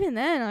 But even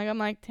then, like, I'm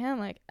like, damn,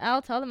 like,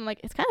 I'll tell them, like,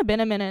 it's kind of been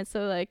a minute.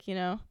 So, like, you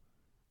know,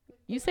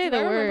 you say the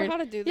word. How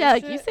to do this yeah,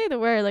 like, shit? You say the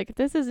word. Like, if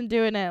this isn't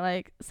doing it,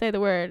 like, say the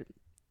word.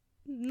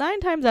 9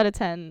 times out of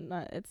 10,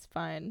 it's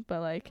fine, but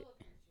like,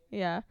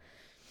 yeah.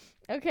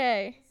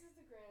 Okay.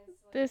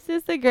 This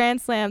is the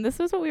Grand Slam. This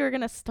was what we were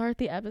going to start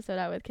the episode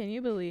out with. Can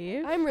you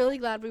believe? I'm really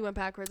glad we went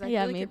backwards. I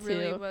Yeah, feel like me it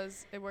really too.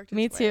 was. It worked.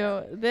 Me its way too.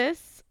 out.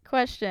 This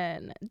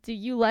question: do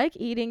you like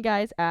eating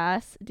guys'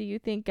 ass? Do you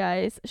think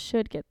guys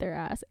should get their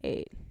ass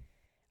ate?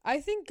 I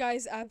think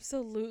guys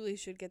absolutely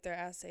should get their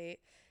ass ate.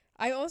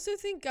 I also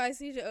think guys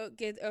need to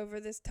get over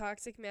this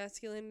toxic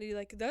masculinity.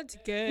 Like, that's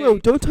gay.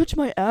 don't touch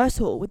my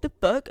asshole. What the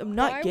fuck? I'm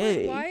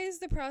Why is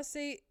the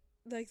prostate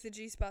like the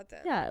G spot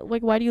then? Yeah,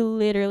 like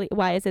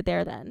why is it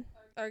there then?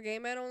 Are gay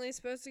men only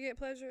supposed to get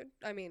pleasured?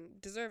 I mean,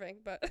 deserving,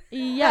 but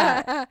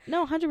Yeah.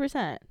 No,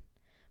 100%.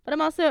 But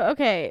I'm also,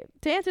 okay,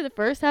 to answer the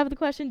first half of the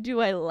question, do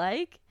I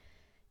like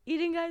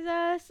eating guys'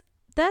 ass?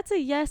 That's a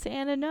yes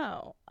and a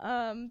no.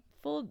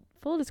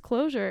 Full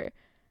disclosure,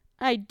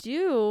 I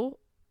do,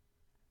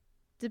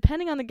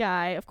 depending on the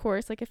guy, of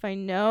course. Like, if I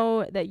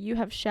know that you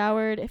have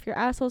showered, if your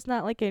asshole's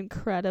not, like,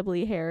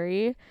 incredibly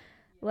hairy,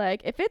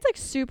 like, if it's, like,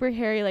 super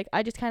hairy, like,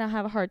 I just kind of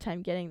have a hard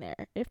time getting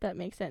there, if that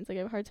makes sense. Like, I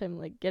have a hard time,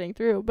 like, getting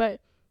through. But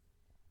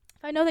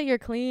if I know that you're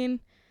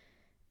clean,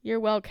 you're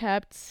well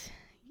kept,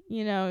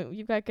 you know,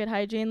 you've got good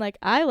hygiene, like,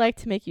 I like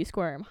to make you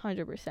squirm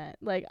 100%.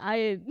 Like,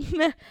 I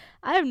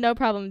have no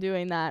problem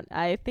doing that.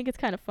 I think it's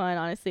kind of fun,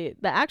 honestly.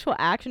 The actual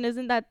action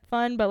isn't that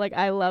fun, but, like,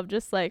 I love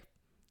just, like,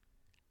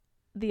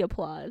 the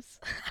applause.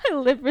 I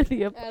live for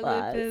the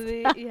applause.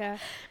 Yeah.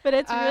 But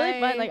it's really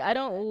fun. Like, I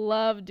don't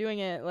love doing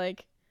it,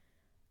 like,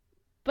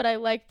 but I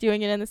like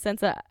doing it in the sense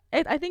that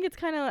I think it's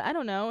kind of, I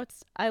don't know,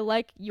 I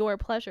like your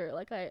pleasure.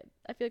 Like, I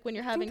feel like when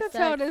you're having that's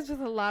sex. how it is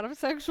with a lot of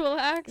sexual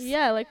acts.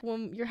 Yeah, like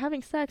when you're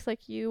having sex,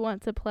 like you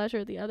want to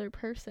pleasure the other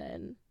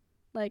person.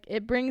 Like,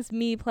 it brings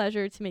me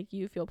pleasure to make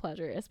you feel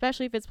pleasure,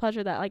 especially if it's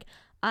pleasure that, like,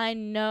 I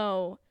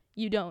know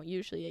you don't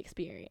usually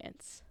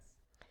experience.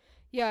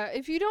 Yeah,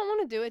 if you don't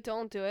want to do it,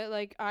 don't do it.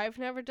 Like, I've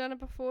never done it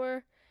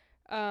before.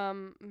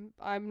 I'm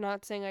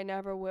not saying I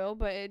never will,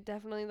 but it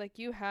definitely, like,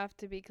 you have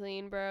to be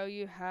clean, bro.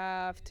 You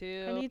have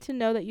to. I need to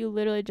know that you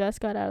literally just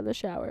got out of the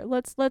shower.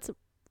 Let's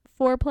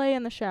foreplay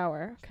in the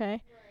shower,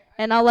 okay?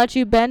 And I'll let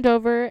you bend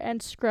over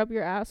and scrub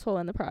your asshole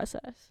in the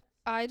process.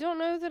 I don't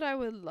know that I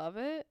would love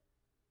it.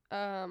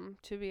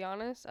 To be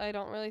honest, I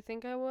don't really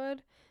think I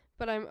would,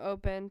 but I'm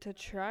open to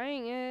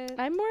trying it.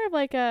 I'm more of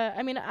like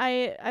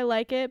I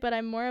like it, but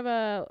I'm more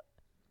of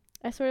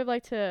I sort of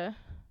like to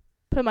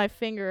put my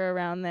finger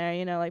around there,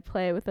 you know, like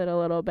play with it a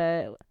little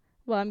bit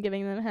while I'm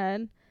giving them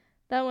head.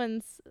 That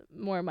one's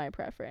more my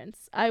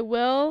preference. I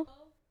will.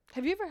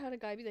 Have you ever had a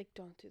guy be like,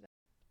 don't do that?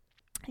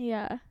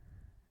 Yeah.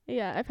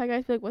 Yeah, I've had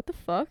guys be like, what the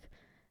fuck?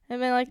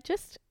 And then, like,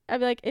 I'd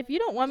be like, if you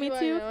don't want me Do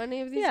to. I know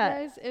any of these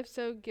guys? If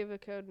so, give a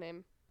code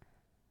name.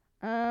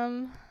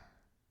 I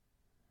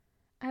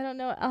don't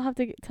know. I'll have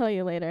to tell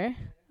you later.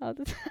 I'm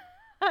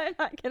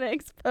not going to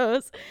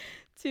expose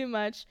too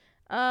much.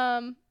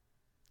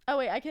 Oh,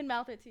 wait, I can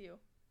mouth it to you.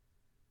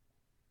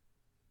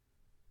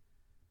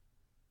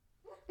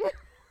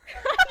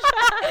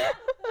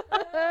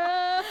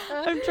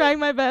 I'm trying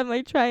my best. I'm,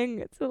 like,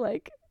 trying to,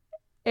 like,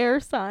 air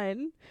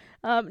sign.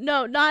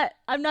 No,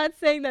 I'm not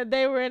saying that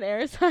they were an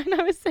air sign.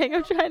 I was saying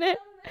I'm trying to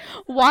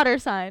water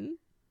sign.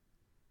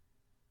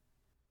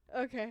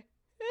 Okay.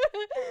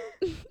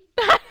 The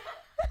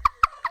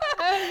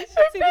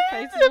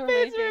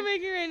face we're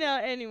making right now.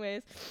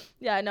 Anyways,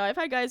 yeah, no, I've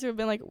had guys who have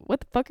been like, what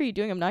the fuck are you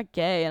doing? I'm not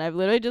gay. And I've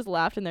literally just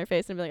laughed in their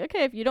face and be like,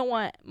 okay, if you don't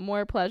want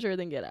more pleasure,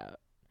 then get out.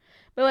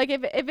 But, like,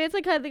 if it's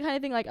like the kind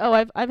of thing like, oh,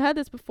 I've had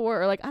this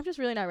before, or like, I'm just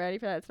really not ready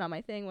for that, it's not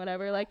my thing,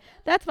 whatever, like,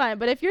 that's fine.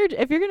 But if you're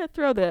gonna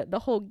throw the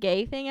whole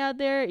gay thing out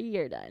there,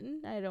 you're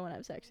done. I don't want to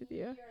have sex with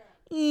you.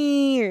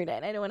 You're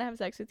done. I don't want to have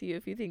sex with you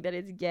if you think that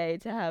it's gay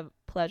to have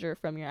pleasure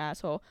from your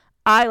asshole.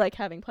 I like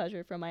having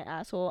pleasure from my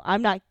asshole.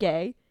 I'm not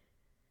gay.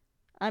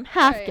 I'm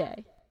half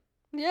gay.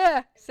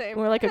 Yeah, same.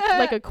 Or like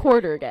a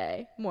quarter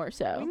gay, more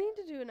so. We need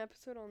to do an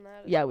episode on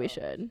that. Yeah, we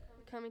should.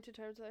 Coming to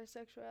terms with our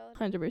sexuality.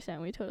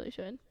 100%, we totally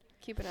should.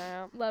 Keep an eye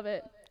out. Love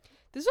it.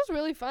 This was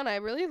really fun. I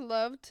really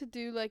love to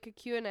do like a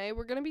Q&A.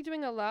 We're going to be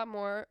doing a lot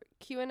more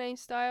Q&A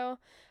style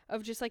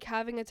of just like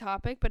having a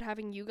topic, but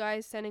having you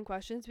guys sending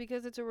questions,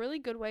 because it's a really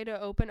good way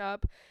to open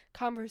up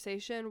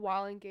conversation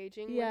while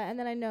engaging. Yeah, and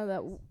then I know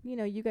that, you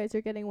know, you guys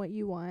are getting what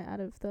you want out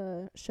of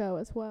the show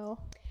as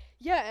well.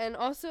 Yeah, and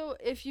also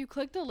if you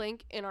click the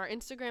link in our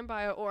Instagram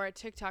bio or our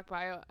TikTok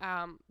bio,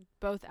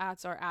 both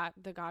ats are at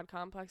the God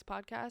Complex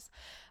Podcast.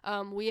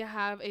 We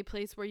have a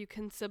place where you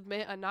can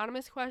submit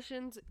anonymous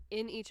questions.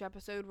 In each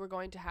episode, we're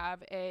going to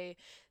have a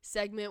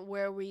segment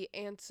where we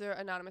answer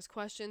anonymous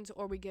questions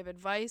or we give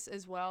advice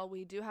as well.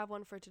 We do have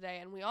one for today,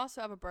 and we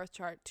also have a birth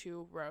chart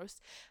to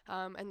roast.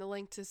 And the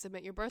link to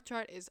submit your birth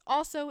chart is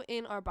also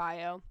in our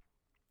bio.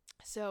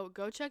 So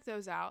go check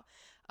those out.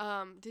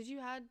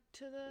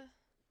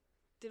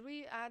 Did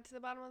we add to the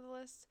bottom of the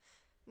list?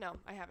 No,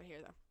 I have it here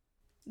though.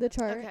 The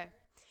chart. Okay.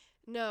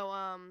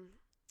 No,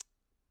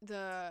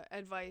 the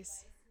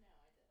advice.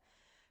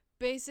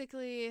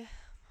 Basically,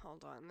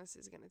 hold on, this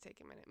is going to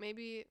take a minute.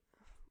 Maybe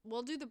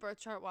we'll do the birth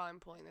chart while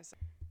I'm pulling this up.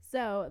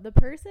 So, the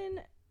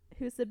person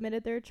who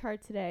submitted their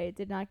chart today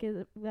did not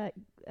give that.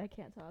 I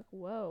can't talk.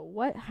 Whoa,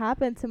 what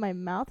happened to my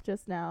mouth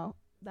just now?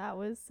 That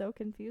was so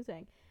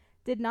confusing.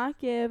 Did not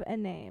give a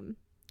name,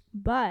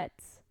 but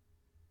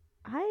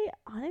I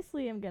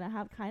honestly am going to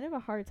have kind of a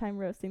hard time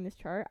roasting this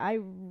chart. I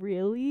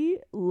really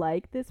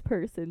like this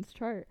person's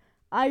chart.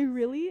 I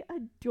really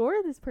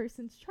adore this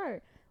person's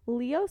chart.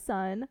 Leo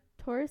Sun,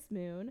 Taurus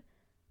Moon,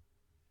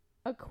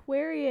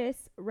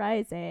 Aquarius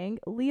Rising,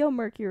 Leo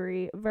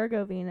Mercury,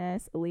 Virgo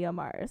Venus, Leo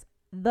Mars.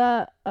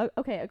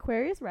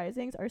 Aquarius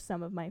risings are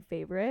some of my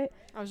favorite.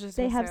 I was just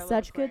They gonna have say, I love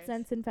such good Aquarius.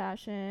 sense in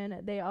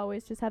fashion. They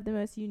always just have the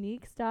most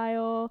unique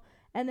style.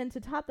 And then to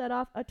top that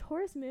off, a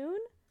Taurus Moon.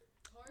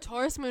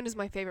 Taurus Moon is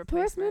my favorite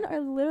Taurus Moon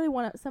placement. are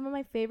literally some of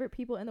my favorite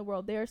people in the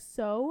world. They are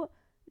so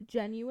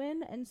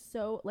genuine and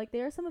so like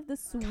they are some of the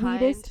sweetest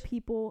Kind.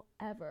 people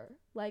ever.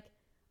 Like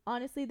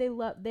honestly,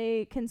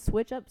 they can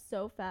switch up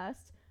so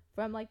fast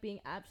from like being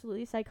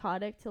absolutely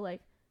psychotic to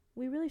like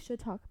we really should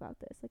talk about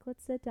this. Like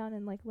let's sit down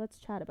and like let's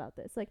chat about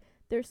this. Like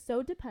they're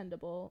so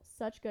dependable,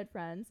 such good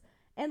friends.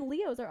 And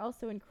Leos are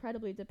also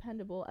incredibly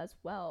dependable as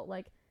well.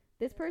 Like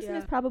this person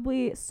is Yeah.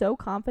 probably so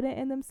confident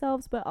in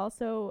themselves but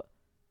also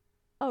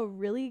a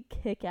really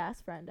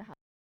kick-ass friend to have.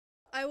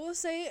 I will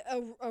say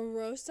a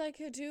roast I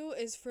could do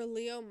is for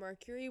Leo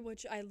Mercury,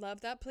 which I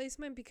love that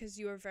placement because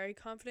you are very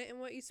confident in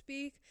what you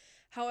speak.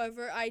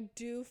 However, I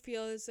do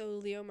feel as though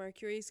Leo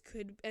Mercury's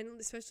could, and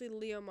especially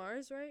Leo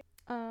Mars, right?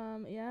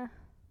 Yeah.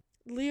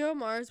 Leo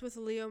Mars with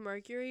Leo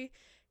Mercury,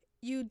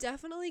 you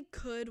definitely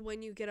could,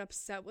 when you get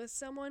upset with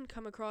someone,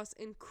 come across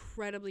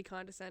incredibly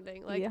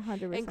condescending. Like, yeah,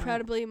 100%.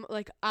 incredibly,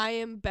 like, I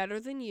am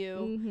better than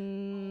you.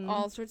 Mm-hmm.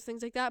 All sorts of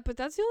things like that. But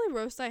that's the only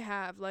roast I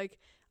have. Like,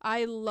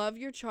 I love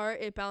your chart.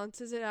 It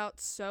balances it out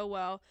so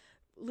well.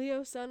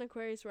 Leo Sun,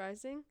 Aquarius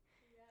Rising.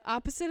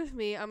 Opposite of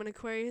me, I'm an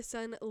Aquarius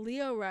Sun,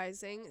 Leo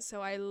Rising.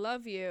 So I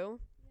love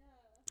you.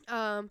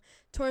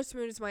 Taurus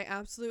Moon is my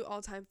absolute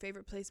all-time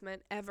favorite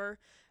placement ever.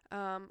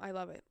 I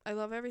love it. I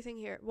love everything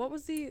here. What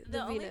was the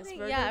only Venus? thing,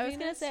 Virgo I was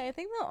gonna Venus? say, I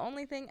think the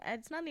only thing,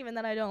 it's not even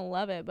that I don't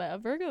love it, but a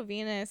Virgo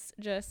Venus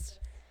just,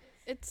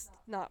 It's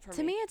not for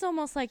to me, it's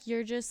almost like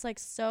you're just like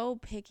so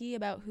picky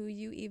about who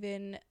you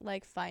even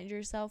like find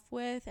yourself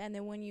with, and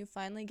then when you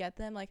finally get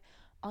them, like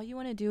all you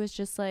want to do is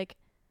just like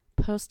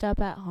post up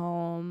at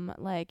home.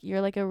 Like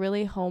you're like a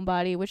really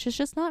homebody, which is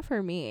just not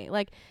for me.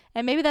 Like,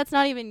 and maybe that's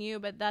not even you,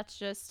 but that's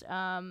just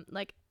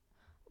like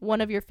one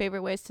of your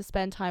favorite ways to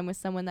spend time with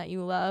someone that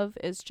you love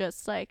is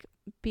just like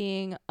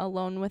being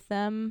alone with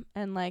them.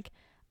 And like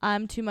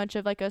I'm too much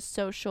of like a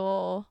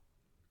social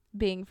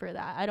being for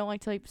that. I don't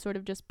like to like sort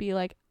of just be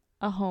like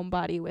a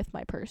homebody with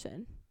my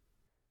person.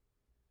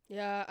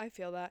 Yeah, I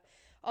feel that.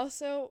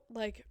 Also,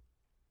 like,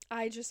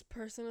 I just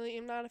personally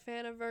am not a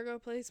fan of Virgo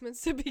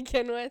placements to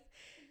begin with.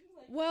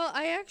 Well,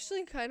 I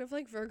actually kind of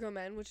like Virgo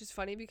men, which is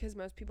funny because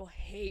most people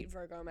hate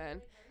Virgo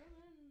men.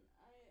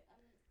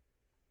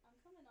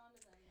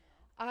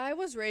 I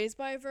was raised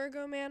by a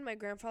Virgo man. My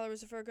grandfather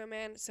was a Virgo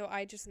man, so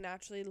I just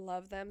naturally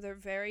love them.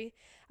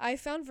 I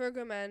found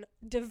Virgo men,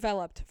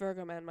 developed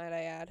Virgo men, might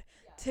I add,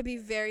 to be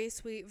very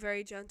sweet,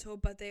 very gentle,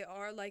 but they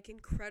are like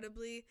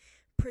incredibly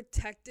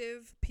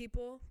protective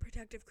people,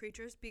 protective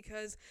creatures,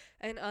 because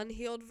an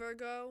unhealed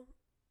Virgo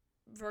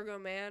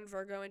man,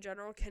 Virgo in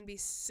general, can be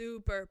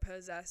super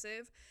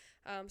possessive.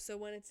 So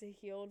when it's a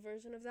healed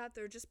version of that,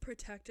 they're just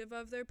protective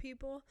of their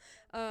people.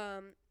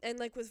 And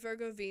like with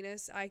Virgo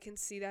Venus, I can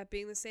see that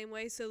being the same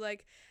way. So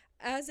like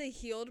as a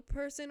healed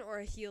person or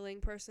a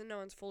healing person, no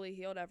one's fully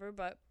healed ever,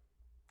 but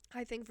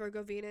I think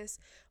Virgo Venus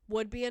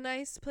would be a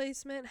nice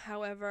placement.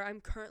 However, I'm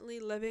currently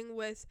living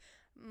with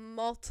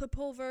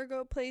multiple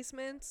Virgo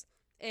placements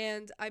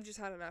and I've just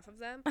had enough of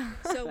them.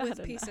 So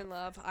with peace and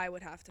love, I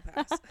would have to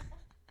pass.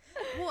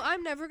 Well,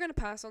 I'm never going to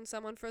pass on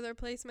someone for their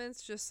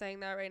placements. Just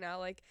saying that right now.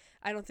 Like,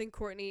 I don't think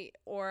Courtney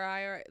or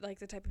I are, like,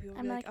 the type of people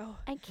who be like, oh,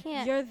 I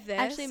can't. you're this.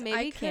 Actually, maybe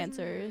I could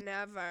Cancers.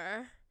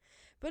 never.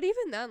 But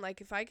even then,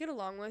 like, if I get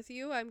along with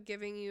you, I'm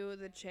giving you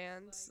the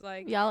chance.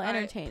 Like, Yeah, I'll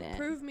entertain it.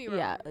 Prove me wrong.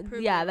 Yeah, Prove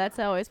me yeah, wrong. that's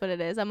always what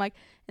it is. I'm like,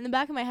 in the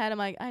back of my head, I'm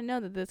like, I know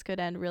that this could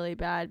end really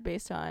bad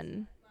based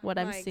on what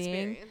I'm My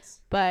seeing,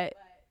 experience. but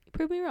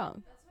prove me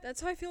wrong.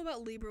 That's how I feel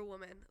about Libra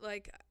women.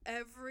 Like,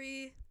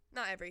 every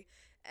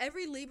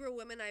Libra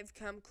woman I've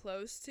come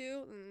close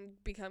to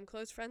and become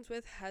close friends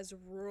with has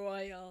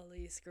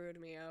royally screwed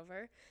me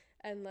over.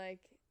 And, like,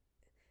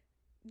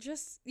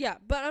 just, yeah,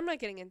 but I'm not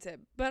getting into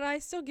it. But I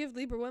still give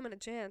Libra women a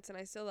chance, and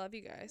I still love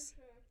you guys.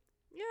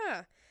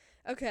 Yeah.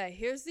 Okay,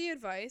 here's the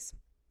advice.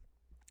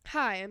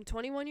 Hi, I'm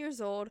 21 years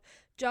old,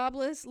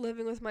 jobless,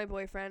 living with my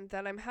boyfriend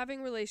that I'm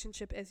having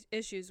relationship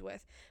issues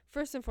with.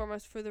 First and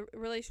foremost, for the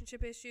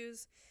relationship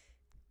issues,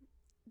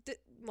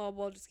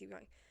 we'll just keep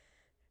going.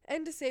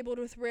 And disabled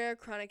with rare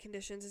chronic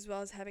conditions as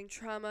well as having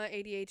trauma,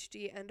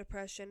 ADHD, and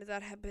depression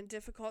that have been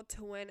difficult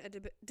to win a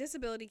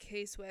disability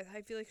case with.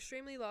 I feel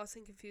extremely lost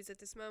and confused at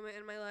this moment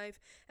in my life,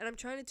 and I'm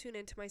trying to tune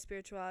into my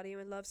spirituality and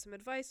would love some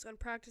advice on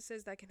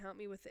practices that can help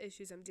me with the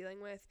issues I'm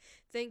dealing with.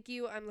 Thank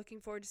you. I'm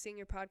looking forward to seeing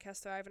your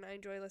podcast thrive, and I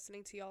enjoy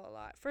listening to y'all a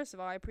lot. First of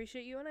all, I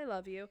appreciate you and I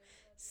love you.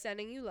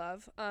 Sending you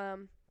love.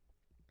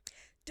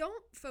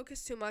 don't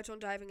focus too much on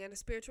diving into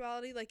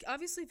spirituality. Like,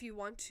 obviously, if you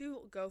want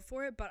to, go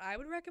for it, but I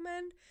would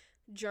recommend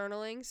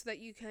journaling so that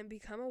you can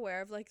become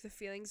aware of like the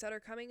feelings that are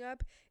coming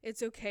up.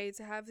 It's okay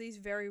to have these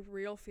very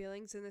real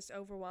feelings in this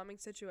overwhelming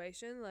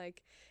situation.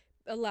 Like,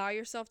 allow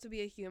yourself to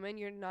be a human.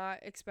 You're not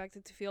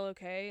expected to feel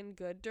okay and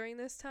good during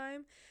this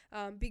time.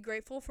 Be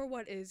grateful for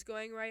what is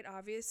going right,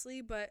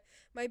 obviously, but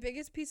my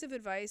biggest piece of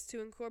advice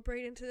to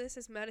incorporate into this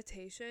is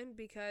meditation,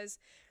 because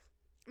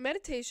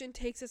meditation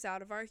takes us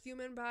out of our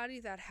human body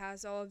that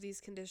has all of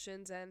these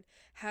conditions and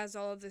has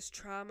all of this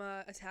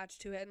trauma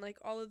attached to it and like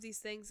all of these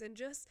things, and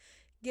just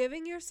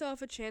giving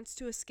yourself a chance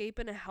to escape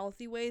in a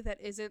healthy way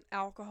that isn't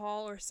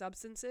alcohol or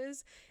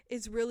substances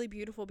is really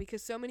beautiful,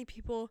 because so many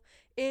people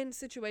in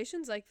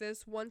situations like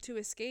this want to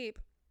escape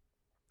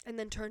and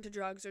then turn to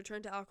drugs or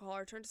turn to alcohol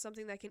or turn to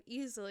something that can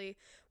easily,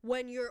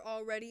 when you're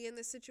already in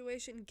this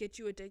situation, get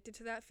you addicted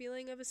to that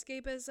feeling of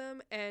escapism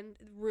and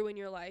ruin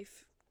your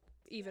life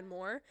even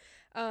more.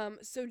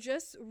 So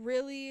just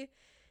really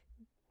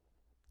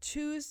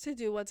choose to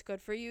do what's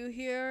good for you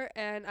here,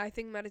 and I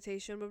think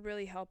meditation would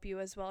really help you,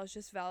 as well as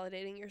just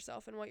validating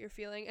yourself and what you're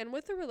feeling. And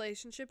with the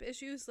relationship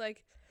issues,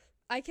 like,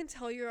 I can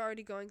tell you're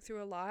already going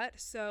through a lot,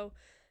 so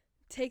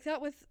take that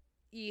with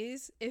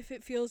ease. If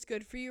it feels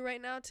good for you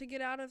right now to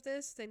get out of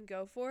this, then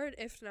go for it.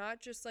 If not,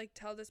 just like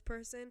tell this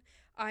person,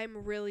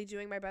 I'm really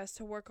doing my best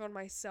to work on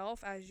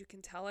myself. As you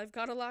can tell, I've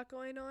got a lot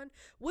going on,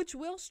 which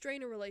will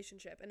strain a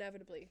relationship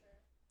inevitably.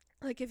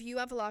 Like, if you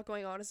have a lot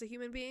going on as a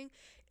human being,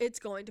 it's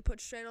going to put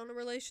strain on a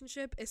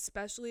relationship,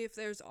 especially if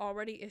there's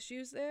already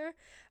issues there.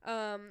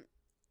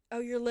 Oh,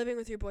 you're living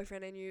with your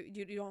boyfriend and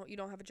you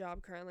don't have a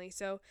job currently,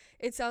 so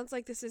it sounds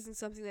like this isn't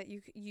something that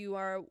you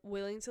are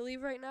willing to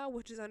leave right now,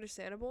 which is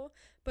understandable.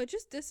 But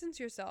just distance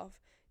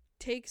yourself.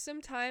 Take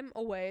some time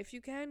away if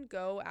you can.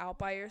 Go out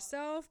by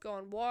yourself. Go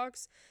on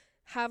walks.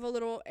 Have a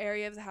little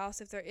area of the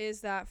house if there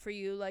is that for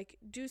you. Like,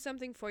 do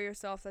something for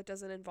yourself that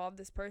doesn't involve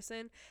this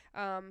person,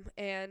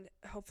 and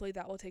hopefully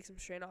that will take some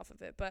strain off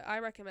of it. But I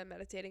recommend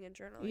meditating and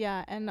journaling.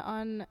 Yeah, and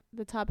on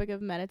the topic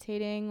of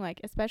meditating, like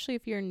especially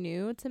if you're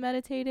new to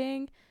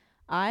meditating,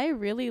 I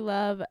really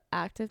love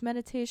active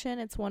meditation.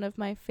 It's one of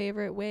my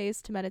favorite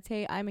ways to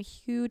meditate. I'm a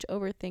huge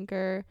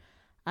overthinker.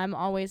 I'm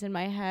always in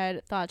my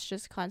head. Thoughts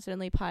just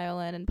constantly pile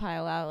in and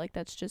pile out. Like,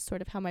 that's just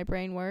sort of how my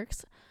brain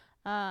works.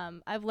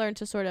 I've learned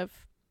to sort of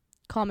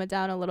calm it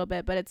down a little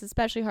bit, but it's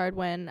especially hard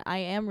when I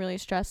am really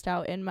stressed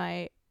out in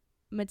my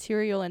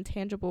material and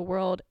tangible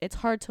world. It's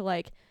hard to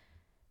like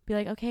be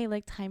like, okay,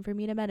 like time for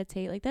me to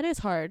meditate. Like, that is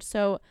hard.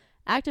 So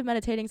active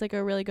meditating is like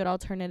a really good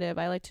alternative.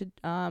 I like to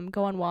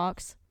go on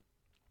walks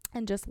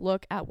and just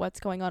look at what's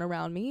going on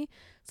around me.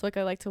 So like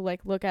I like to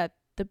like look at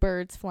the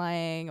birds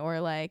flying,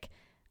 or like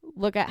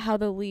look at how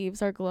the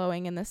leaves are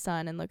glowing in the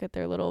sun and look at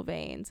their little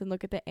veins, and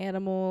look at the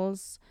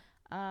animals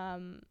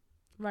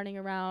running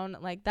around.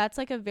 Like, that's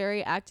like a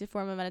very active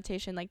form of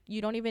meditation. Like,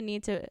 you don't even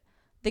need to,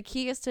 the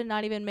key is to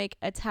not even make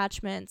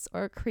attachments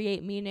or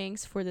create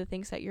meanings for the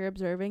things that you're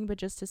observing, but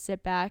just to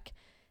sit back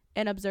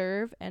and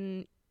observe.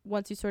 And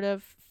once you sort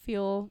of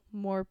feel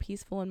more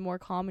peaceful and more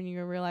calm, and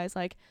you realize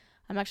like,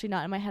 I'm actually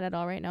not in my head at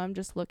all right now, I'm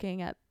just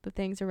looking at the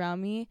things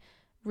around me,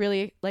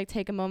 really like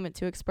take a moment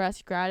to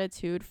express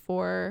gratitude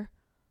for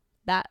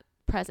that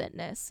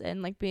presentness,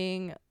 and like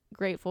being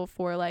grateful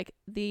for like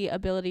the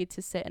ability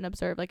to sit and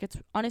observe. Like, it's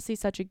honestly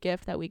such a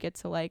gift that we get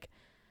to like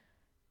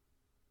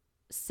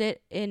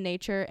sit in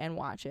nature and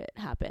watch it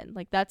happen.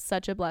 Like, that's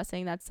such a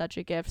blessing, that's such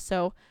a gift.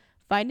 So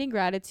finding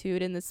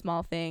gratitude in the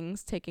small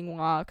things, taking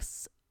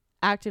walks,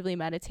 actively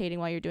meditating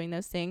while you're doing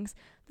those things,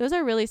 those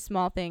are really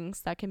small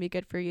things that can be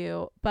good for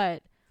you.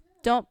 But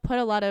don't put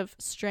a lot of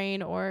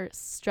strain or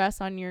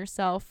stress on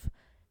yourself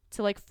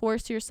to like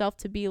force yourself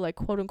to be like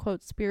quote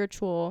unquote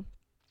spiritual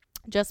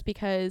just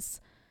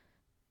because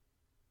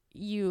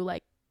you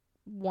like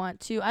want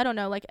to. I don't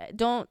know, like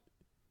don't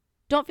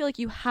feel like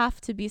you have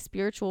to be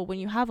spiritual when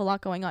you have a lot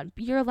going on.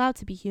 You're allowed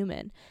to be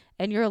human,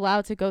 and you're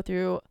allowed to go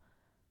through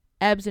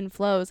ebbs and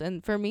flows.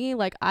 And for me,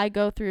 like, I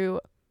go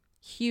through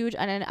huge,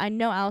 and I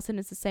know Allison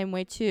is the same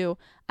way too.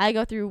 I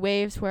go through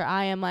waves where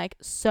I am like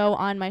so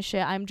on my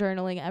shit. I'm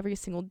journaling every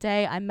single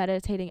day. I'm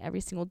meditating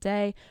every single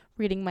day,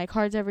 reading my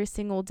cards every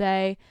single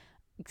day,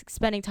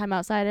 spending time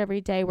outside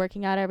every day,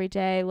 working out every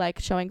day, like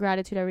showing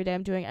gratitude every day.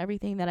 I'm doing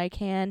everything that I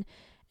can.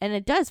 And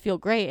it does feel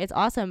great. It's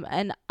awesome.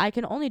 And I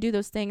can only do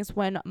those things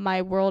when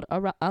my world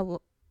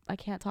I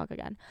can't talk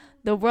again.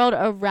 The world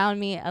around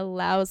me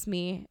allows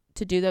me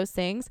to do those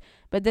things.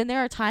 But then there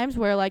are times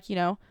where, like, you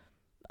know,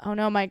 oh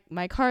no,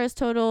 my car is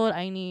totaled.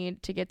 I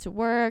need to get to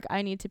work.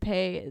 I need to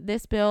pay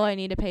this bill. I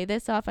need to pay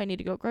this off. I need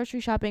to go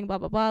grocery shopping, blah,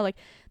 blah, blah. Like,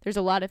 there's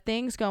a lot of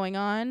things going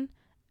on.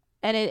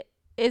 And it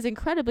is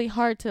incredibly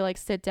hard to like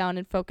sit down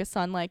and focus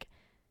on like,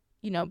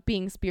 you know,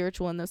 being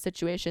spiritual in those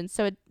situations.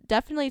 So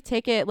definitely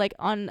take it like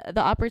on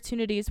the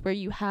opportunities where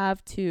you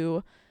have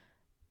to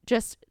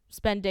just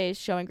spend days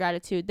showing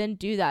gratitude, then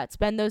do that.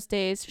 Spend those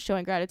days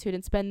showing gratitude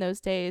and spend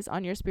those days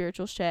on your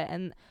spiritual shit.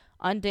 And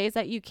on days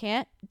that you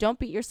can't, don't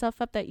beat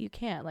yourself up that you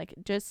can't. Like,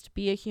 just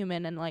be a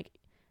human and like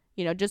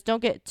just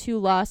don't get too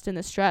lost in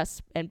the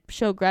stress, and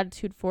show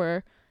gratitude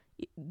for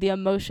the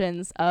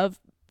emotions of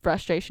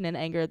frustration and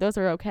anger. Those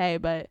are okay,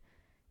 but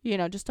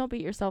just don't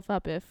beat yourself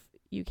up if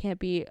you can't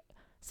be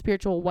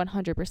spiritual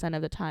 100%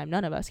 of the time.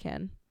 None of us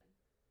can.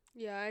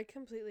 Yeah, I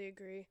completely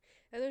agree.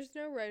 And there's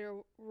no right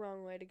or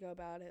wrong way to go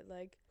about it.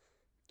 Like,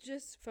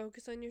 just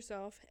focus on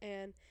yourself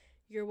and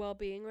your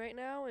well-being right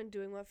now and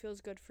doing what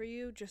feels good for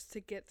you just to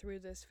get through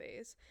this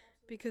phase.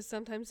 Because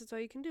sometimes that's all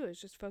you can do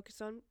is just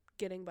focus on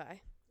getting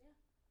by.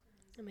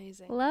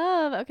 Amazing.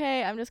 Love.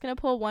 Okay, I'm just going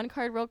to pull one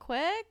card real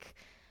quick.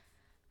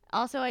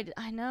 Also,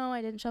 I know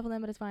I didn't shuffle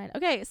them, but it's fine.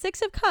 Okay,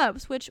 Six of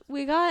Cups, which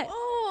we got.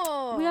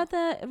 Oh, We got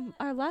that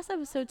our last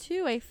episode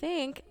too, I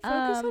think.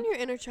 Focus on your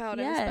inner child,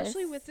 yes. and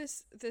especially with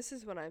this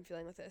is what I'm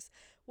feeling with this.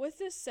 With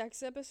this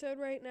sex episode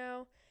right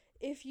now,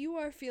 if you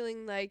are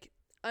feeling like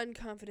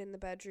unconfident in the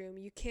bedroom,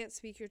 you can't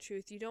speak your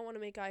truth, you don't want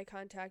to make eye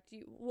contact,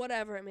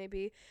 whatever it may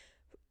be,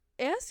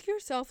 ask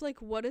yourself,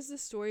 like, what is the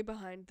story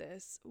behind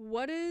this?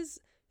 What is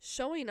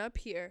showing up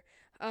here?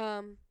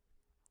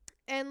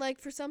 And, like,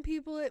 for some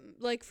people,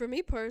 for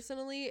me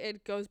personally,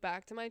 it goes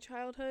back to my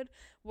childhood.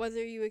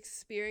 Whether you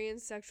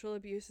experience sexual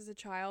abuse as a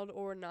child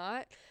or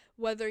not,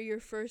 whether your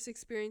first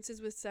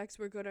experiences with sex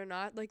were good or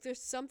not, like,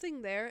 there's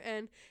something there,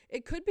 and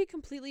it could be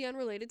completely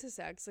unrelated to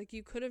sex. Like,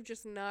 you could have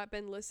just not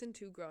been listened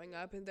to growing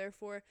up, and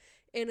therefore,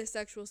 in a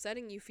sexual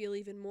setting, you feel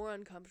even more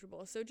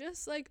uncomfortable. So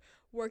just, like,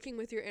 working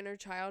with your inner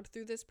child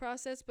through this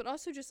process, but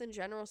also just in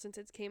general, since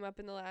it came up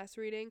in the last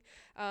reading,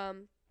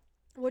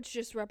 which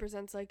just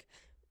represents, like,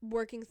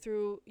 working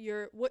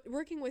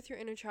with your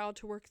inner child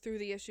to work through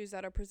the issues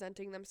that are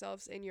presenting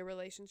themselves in your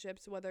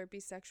relationships, whether it be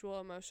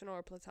sexual, emotional,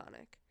 or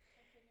platonic.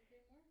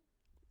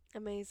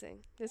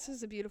 Amazing. This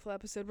was a beautiful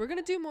episode. We're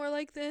going to do more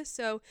like this,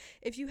 so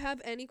if you have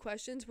any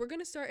questions, we're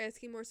going to start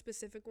asking more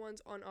specific ones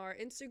on our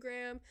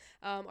Instagram,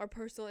 our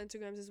personal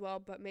Instagrams as well,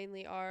 but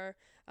mainly our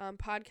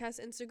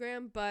podcast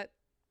Instagram. But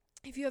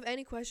if you have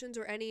any questions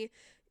or any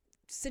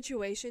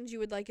situations you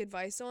would like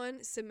advice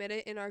on, submit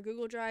it in our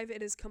Google Drive.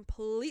 It is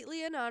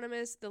completely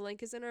anonymous. The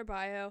link is in our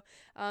bio.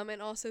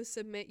 And also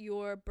submit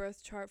your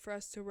birth chart for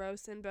us to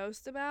roast and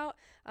boast about.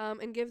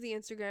 And give the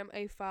Instagram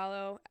a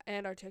follow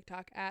and our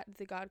TikTok at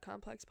the God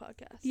Complex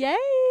Podcast. Yay!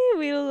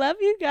 We love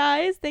you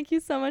guys. Thank you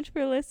so much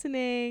for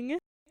listening.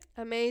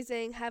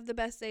 Amazing. Have the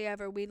best day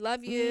ever. We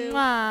love you.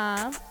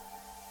 Mwah.